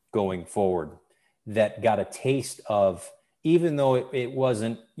going forward that got a taste of, even though it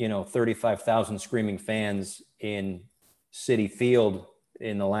wasn't, 35,000 screaming fans in Citi Field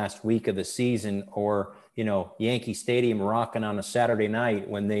in the last week of the season, or, Yankee Stadium rocking on a Saturday night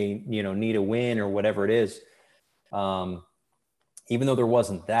when they, need a win or whatever it is. Even though there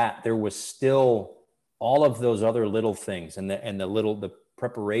wasn't that, there was still all of those other little things and the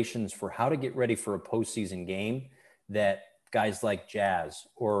preparations for how to get ready for a postseason game that guys like Jazz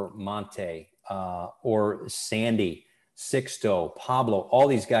or Monte or Sandy, Sixto, Pablo, all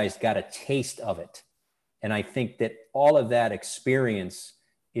these guys got a taste of it. And I think that all of that experience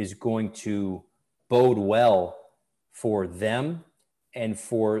is going to bode well for them and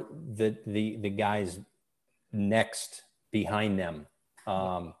for the guys next behind them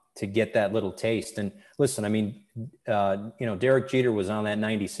to get that little taste. And listen, I mean, Derek Jeter was on that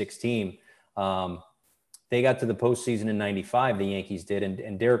 96 team. They got to the postseason in 95, the Yankees did,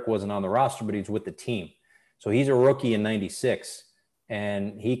 and Derek wasn't on the roster, but he was with the team. So he's a rookie in 96,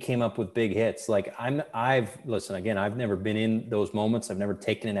 and he came up with big hits. Like listen, again, I've never been in those moments. I've never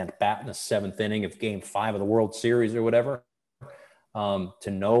taken an at bat in the 7th inning of Game 5 of the World Series or whatever, to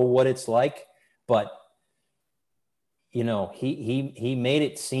know what it's like. But he made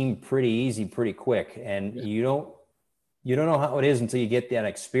it seem pretty easy, pretty quick, and you don't know how it is until you get that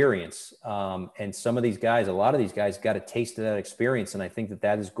experience. And some of these guys, a lot of these guys, got a taste of that experience, and I think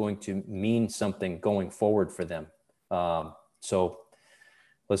that is going to mean something going forward for them. So,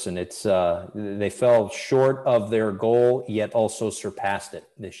 listen, it's they fell short of their goal, yet also surpassed it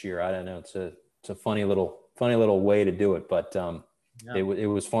this year. I don't know. It's a funny little way to do it, but it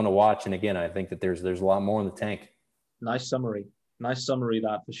was fun to watch. And again, I think that there's a lot more in the tank. Nice summary,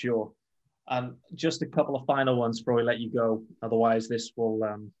 that for sure. And just a couple of final ones before we let you go. Otherwise, this will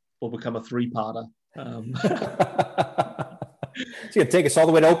become a 3-parter. It's going to take us all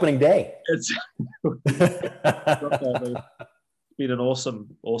the way to opening day. It's been an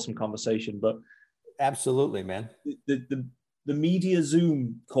awesome conversation. But absolutely, man. The media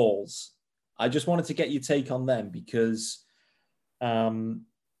Zoom calls, I just wanted to get your take on them because in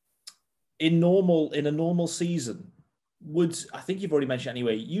a normal season, I think you've already mentioned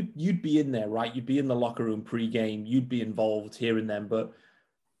anyway, you'd be in there, right? You'd be in the locker room pre-game, you'd be involved hearing them, but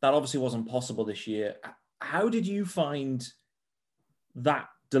that obviously wasn't possible this year. How did you find that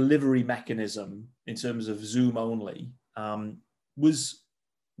delivery mechanism in terms of Zoom only? Was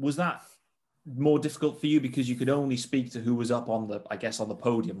that more difficult for you because you could only speak to who was up on the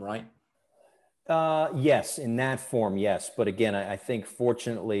podium, right? Yes, in that form, yes. But again, I think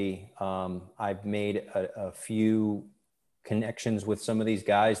fortunately, I've made a few connections with some of these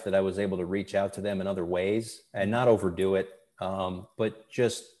guys that I was able to reach out to them in other ways and not overdo it, but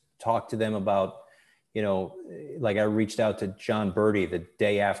just talk to them about, like I reached out to John Birdie the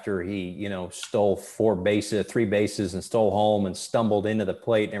day after he, stole 3 bases and stole home and stumbled into the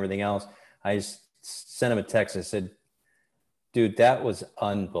plate and everything else. I just sent him a text. I said, dude, that was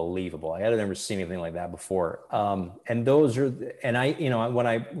unbelievable. I had never seen anything like that before. And when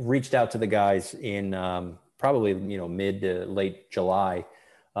I reached out to the guys in probably, mid to late July,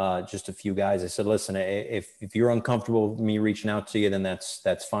 just a few guys, I said, listen, if you're uncomfortable with me reaching out to you, then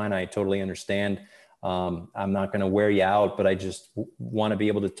that's fine. I totally understand. I'm not going to wear you out, but I just want to be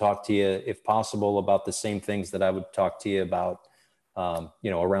able to talk to you, if possible, about the same things that I would talk to you about,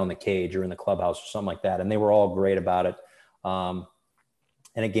 around the cage or in the clubhouse or something like that. And they were all great about it. And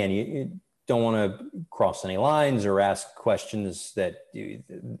again, you don't want to cross any lines or ask questions and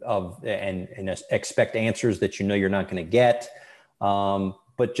expect answers that you're not going to get,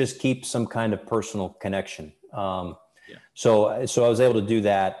 but just keep some kind of personal connection. So I was able to do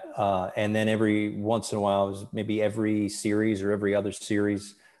that, and then every once in a while, maybe every series or every other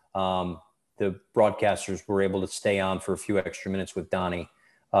series, the broadcasters were able to stay on for a few extra minutes with Donnie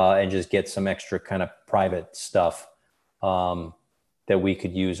and just get some extra kind of private stuff that we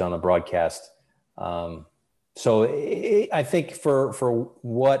could use on the broadcast. So I think for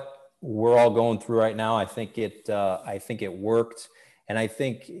what we're all going through right now, I think it worked. And I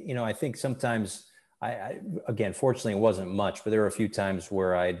think sometimes again, fortunately it wasn't much, but there were a few times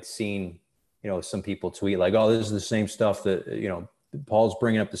where I'd seen some people tweet like, oh, this is the same stuff that, Paul's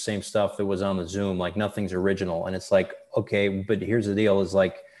bringing up the same stuff that was on the Zoom, like nothing's original. And it's like, okay, but here's the deal is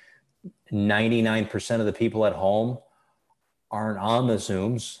like 99% of the people at home aren't on the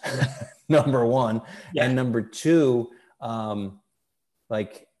Zooms, number one. Yeah. And number two,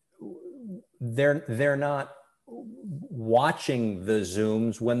 like they're not watching the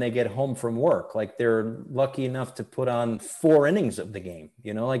Zooms when they get home from work. Like they're lucky enough to put on 4 innings of the game,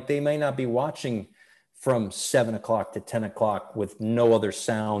 like they may not be watching from 7 o'clock to 10 o'clock with no other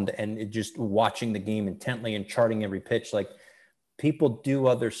sound and just watching the game intently and charting every pitch. Like people do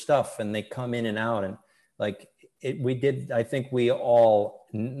other stuff and they come in and out. And like I think we all,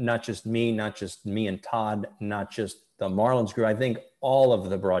 not just me and Todd, not just the Marlins crew, I think all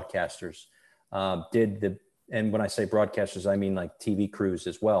of the broadcasters and when I say broadcasters, I mean like TV crews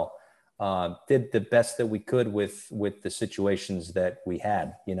as well, did the best that we could with the situations that we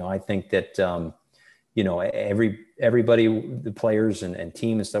had. I think that, everybody, the players and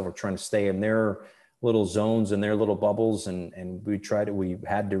team and stuff were trying to stay in their little zones and their little bubbles. And we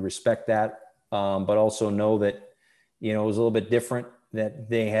had to respect that, but also know that, it was a little bit different, that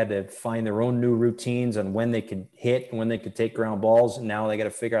they had to find their own new routines on when they could hit and when they could take ground balls. And now they got to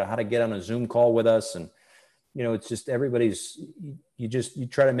figure out how to get on a Zoom call with us. And, it's just you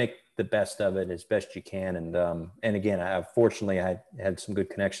try to make the best of it as best you can. And again, fortunately I had some good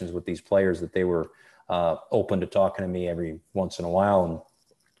connections with these players that they were open to talking to me every once in a while and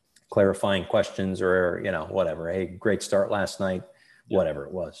clarifying questions or, whatever. Hey, great start last night, whatever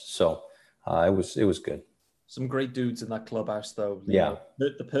it was. So it was good. Some great dudes in that clubhouse, though.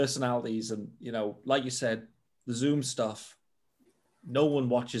 The personalities and, like you said, the Zoom stuff, no one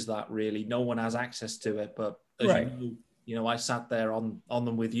watches that really. No one has access to it. But as I sat there on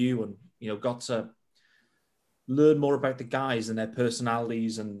them with you and, got to learn more about the guys and their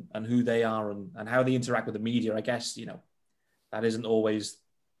personalities and who they are and how they interact with the media. I guess, that isn't always,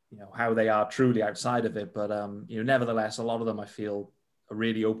 how they are truly outside of it. But, nevertheless, a lot of them I feel are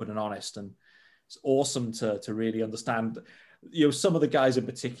really open and honest. And it's awesome to really understand, some of the guys in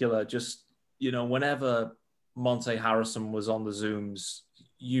particular, just, whenever Monte Harrison was on the Zooms,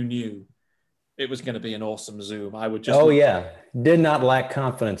 you knew it was going to be an awesome Zoom. I would just... Oh, yeah. Did not lack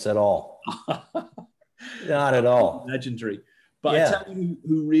confidence at all. Not at all. Legendary. But I tell you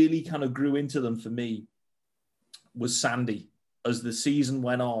who really kind of grew into them for me was Sandy. As the season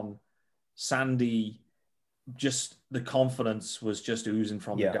went on, Sandy, just the confidence was just oozing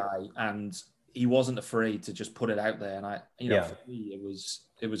from the guy. And he wasn't afraid to just put it out there. And for me,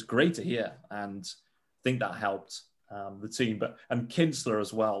 it was great to hear. And I think that helped the team. And Kinsler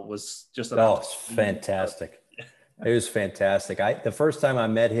as well was just it's fantastic. It was fantastic. The first time I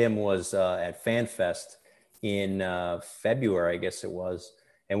met him was at FanFest in February, I guess it was.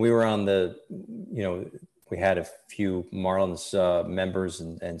 And we were on we had a few Marlins members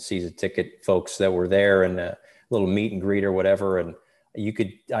and season ticket folks that were there and a little meet and greet or whatever. And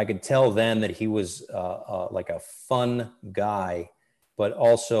I could tell then that he was like a fun guy, but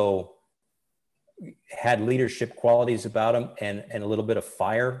also had leadership qualities about him and a little bit of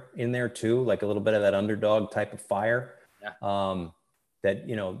fire in there too, like a little bit of that underdog type of fire. Yeah. That,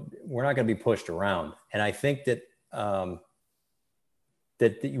 we're not going to be pushed around. And I think that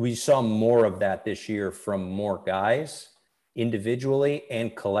that we saw more of that this year from more guys individually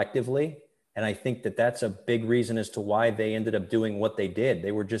and collectively. And I think that that's a big reason as to why they ended up doing what they did.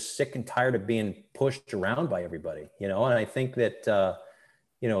 They were just sick and tired of being pushed around by everybody, and I think that,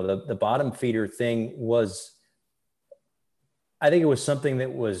 the bottom feeder thing was, I think it was something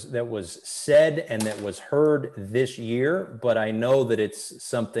that was said and that was heard this year, but I know that it's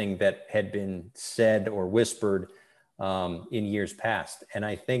something that had been said or whispered in years past. And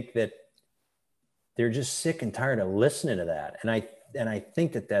I think that they're just sick and tired of listening to that. And I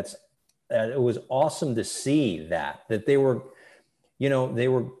think that that's, it was awesome to see that they were, they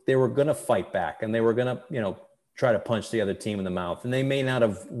were going to fight back and they were going to, try to punch the other team in the mouth. And they may not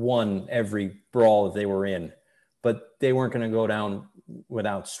have won every brawl that they were in, but they weren't going to go down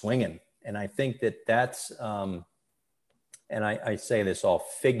without swinging. And I think that that's, and I say this all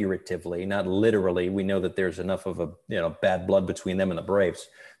figuratively, not literally. We know that there's enough of a, bad blood between them and the Braves.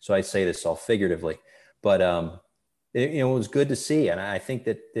 So I say this all figuratively, but, it was good to see. And I think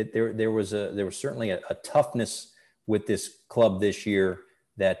that there was certainly a toughness with this club this year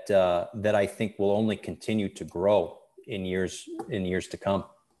that I think will only continue to grow in years to come.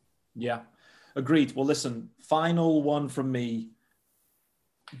 Yeah, agreed. Well, listen, final one from me.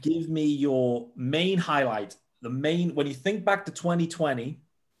 Give me your main highlight, when you think back to 2020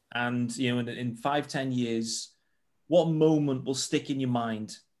 and, in 5-10 years, what moment will stick in your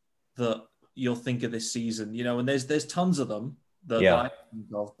mind that you'll think of this season? You know, and there's tons of them that I think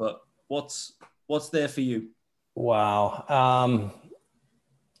of, but what's there for you? Wow.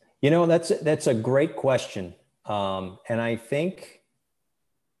 You know, that's a great question. And I think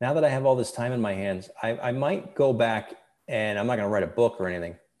now that I have all this time in my hands, I might go back, and I'm not going to write a book or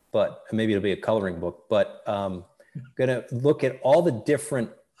anything, but maybe it'll be a coloring book, but going to look at all the different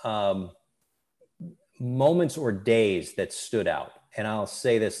moments or days that stood out. And I'll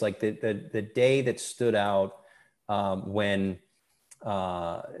say this, like the day that stood out when,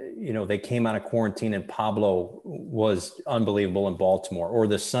 you know, they came out of quarantine and Pablo was unbelievable in Baltimore, or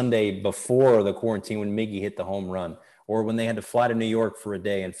the Sunday before the quarantine when Miggy hit the home run, or when they had to fly to New York for a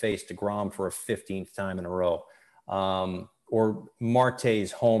day and face DeGrom for a 15th time in a row, or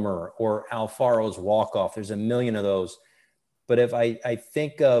Marte's homer, or Alfaro's walk-off. There's a million of those. But if I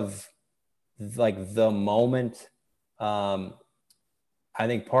think of like the moment, I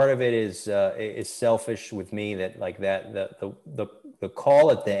think part of it is selfish with me, that like that the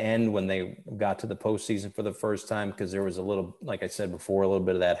call at the end when they got to the postseason for the first time, because there was a little, like I said before, a little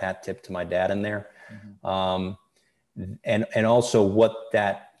bit of that hat tip to my dad in there, and also what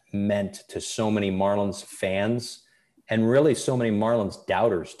that meant to so many Marlins fans and really so many Marlins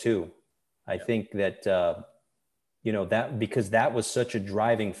doubters too. I think that you know, that because that was such a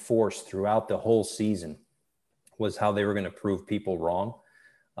driving force throughout the whole season, was how they were going to prove people wrong.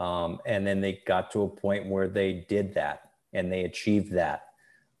 And then they got to a point where they did that and they achieved that.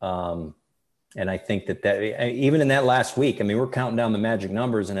 And I think that even in that last week, I mean, we're counting down the magic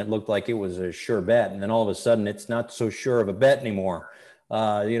numbers and it looked like it was a sure bet. And then all of a sudden it's not so sure of a bet anymore.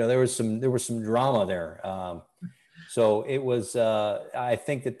 You know, there was some drama there. So it was, I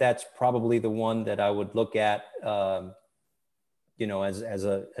think that that's probably the one that I would look at, you know, as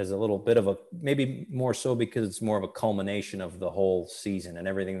a little bit of a, maybe more so because it's more of a culmination of the whole season and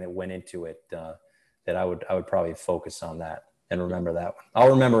everything that went into it, that I would probably focus on that and remember that one. I'll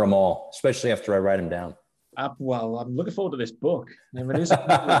remember them all, especially after I write them down. Well, I'm looking forward to this book. If it is,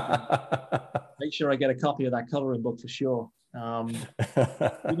 make sure I get a copy of that coloring book for sure. You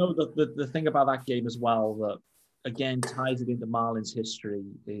know, the thing about that game as well that again ties it into Marlins history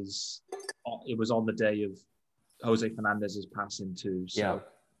is it was on the day of Jose Fernandez's passing too. So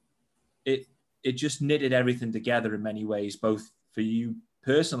it just knitted everything together in many ways, both for you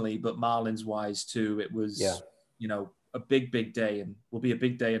personally, but Marlins wise too. It was, you know, a big day, and will be a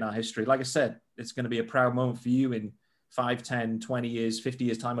big day in our history. Like I said, it's going to be a proud moment for you in 5, 10, 20 years, 50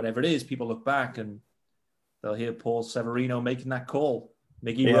 years time, whatever it is. People look back and they'll hear Paul Severino making that call,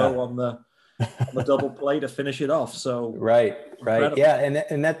 Miggy Rowe on the double play to finish it off. So right. Yeah.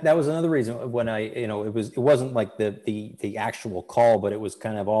 And that was another reason when you know, it wasn't like the actual call, but it was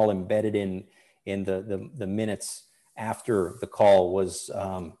kind of all embedded in the minutes after the call was,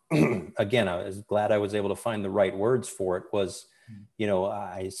 again, I was glad I was able to find the right words for it. Was, you know,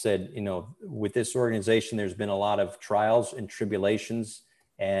 I said, you know, with this organization, there's been a lot of trials and tribulations,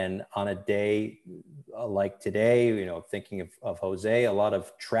 and on a day like today, you know, thinking of Jose, a lot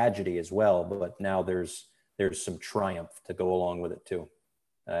of tragedy as well, but now there's some triumph to go along with it too.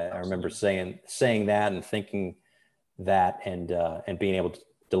 I remember saying that and thinking that and being able to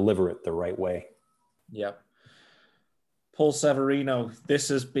deliver it the right way. Yeah. Paul Severino, this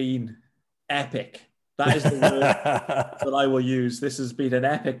has been epic. That is the word that I will use. This has been an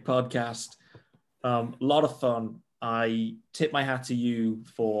epic podcast. A lot of fun. I tip my hat to you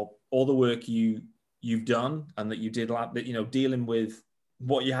for all the work you've done and that you did, you know, dealing with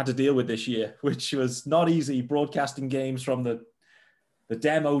what you had to deal with this year, which was not easy. Broadcasting games from the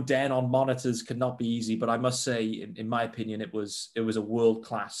demo den on monitors could not be easy, but I must say, in my opinion, it was a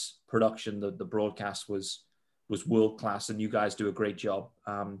world-class production. The broadcast was world-class, and you guys do a great job.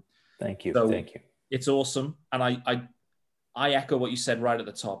 Thank you. So Thank you. It's awesome. And I echo what you said right at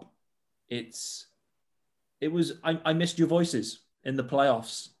the top. I missed your voices in the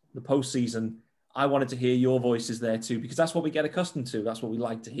playoffs, the postseason. I wanted to hear your voices there too, because that's what we get accustomed to. That's what we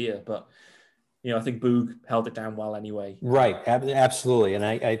like to hear. But, you know, I think Boog held it down well anyway. Right. Absolutely. And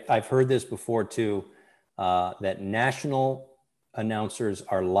I've heard this before too, that national announcers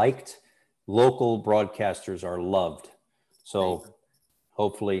are liked, local broadcasters are loved. So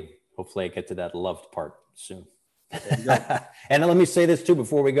hopefully I get to that loved part soon. And let me say this too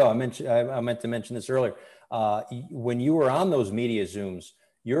before we go. I meant to mention this earlier. When you were on those media Zooms,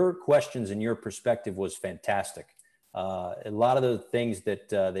 your questions and your perspective was fantastic. A lot of the things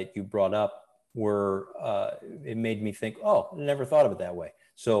that you brought up were, it made me think, oh, I never thought of it that way.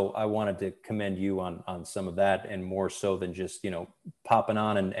 So I wanted to commend you on some of that, and more so than just, you know, popping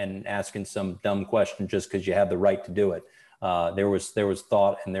on and asking some dumb question just because you have the right to do it. there was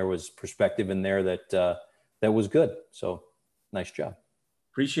thought and there was perspective in there that was good. So nice job.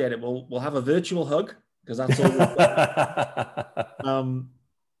 Appreciate it. We'll have a virtual hug because that's all we've got.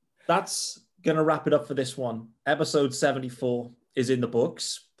 That's going to wrap it up for this one. Episode 74 is in the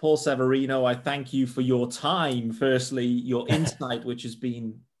books. Paul Severino, I thank you for your time. Firstly, your insight, which has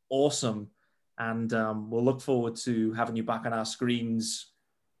been awesome. And we'll look forward to having you back on our screens.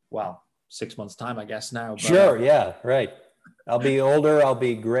 Well, 6 months' time, I guess now. But, sure. Yeah. Right. I'll be older. I'll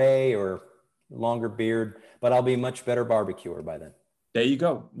be gray or longer beard, but I'll be much better barbecuer by then. There you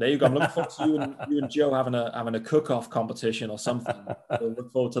go. I'm looking forward to you and Joe having a cook-off competition or something. We'll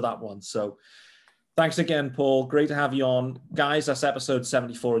look forward to that one. So thanks again, Paul. Great to have you on. Guys, that's episode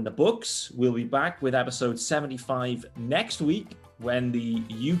 74 in the books. We'll be back with episode 75 next week when the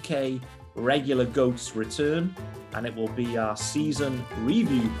UK regular GOATs return, and it will be our season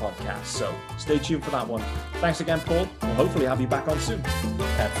review podcast. So stay tuned for that one. Thanks again, Paul. We'll hopefully have you back on soon.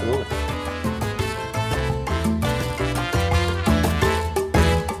 Absolutely.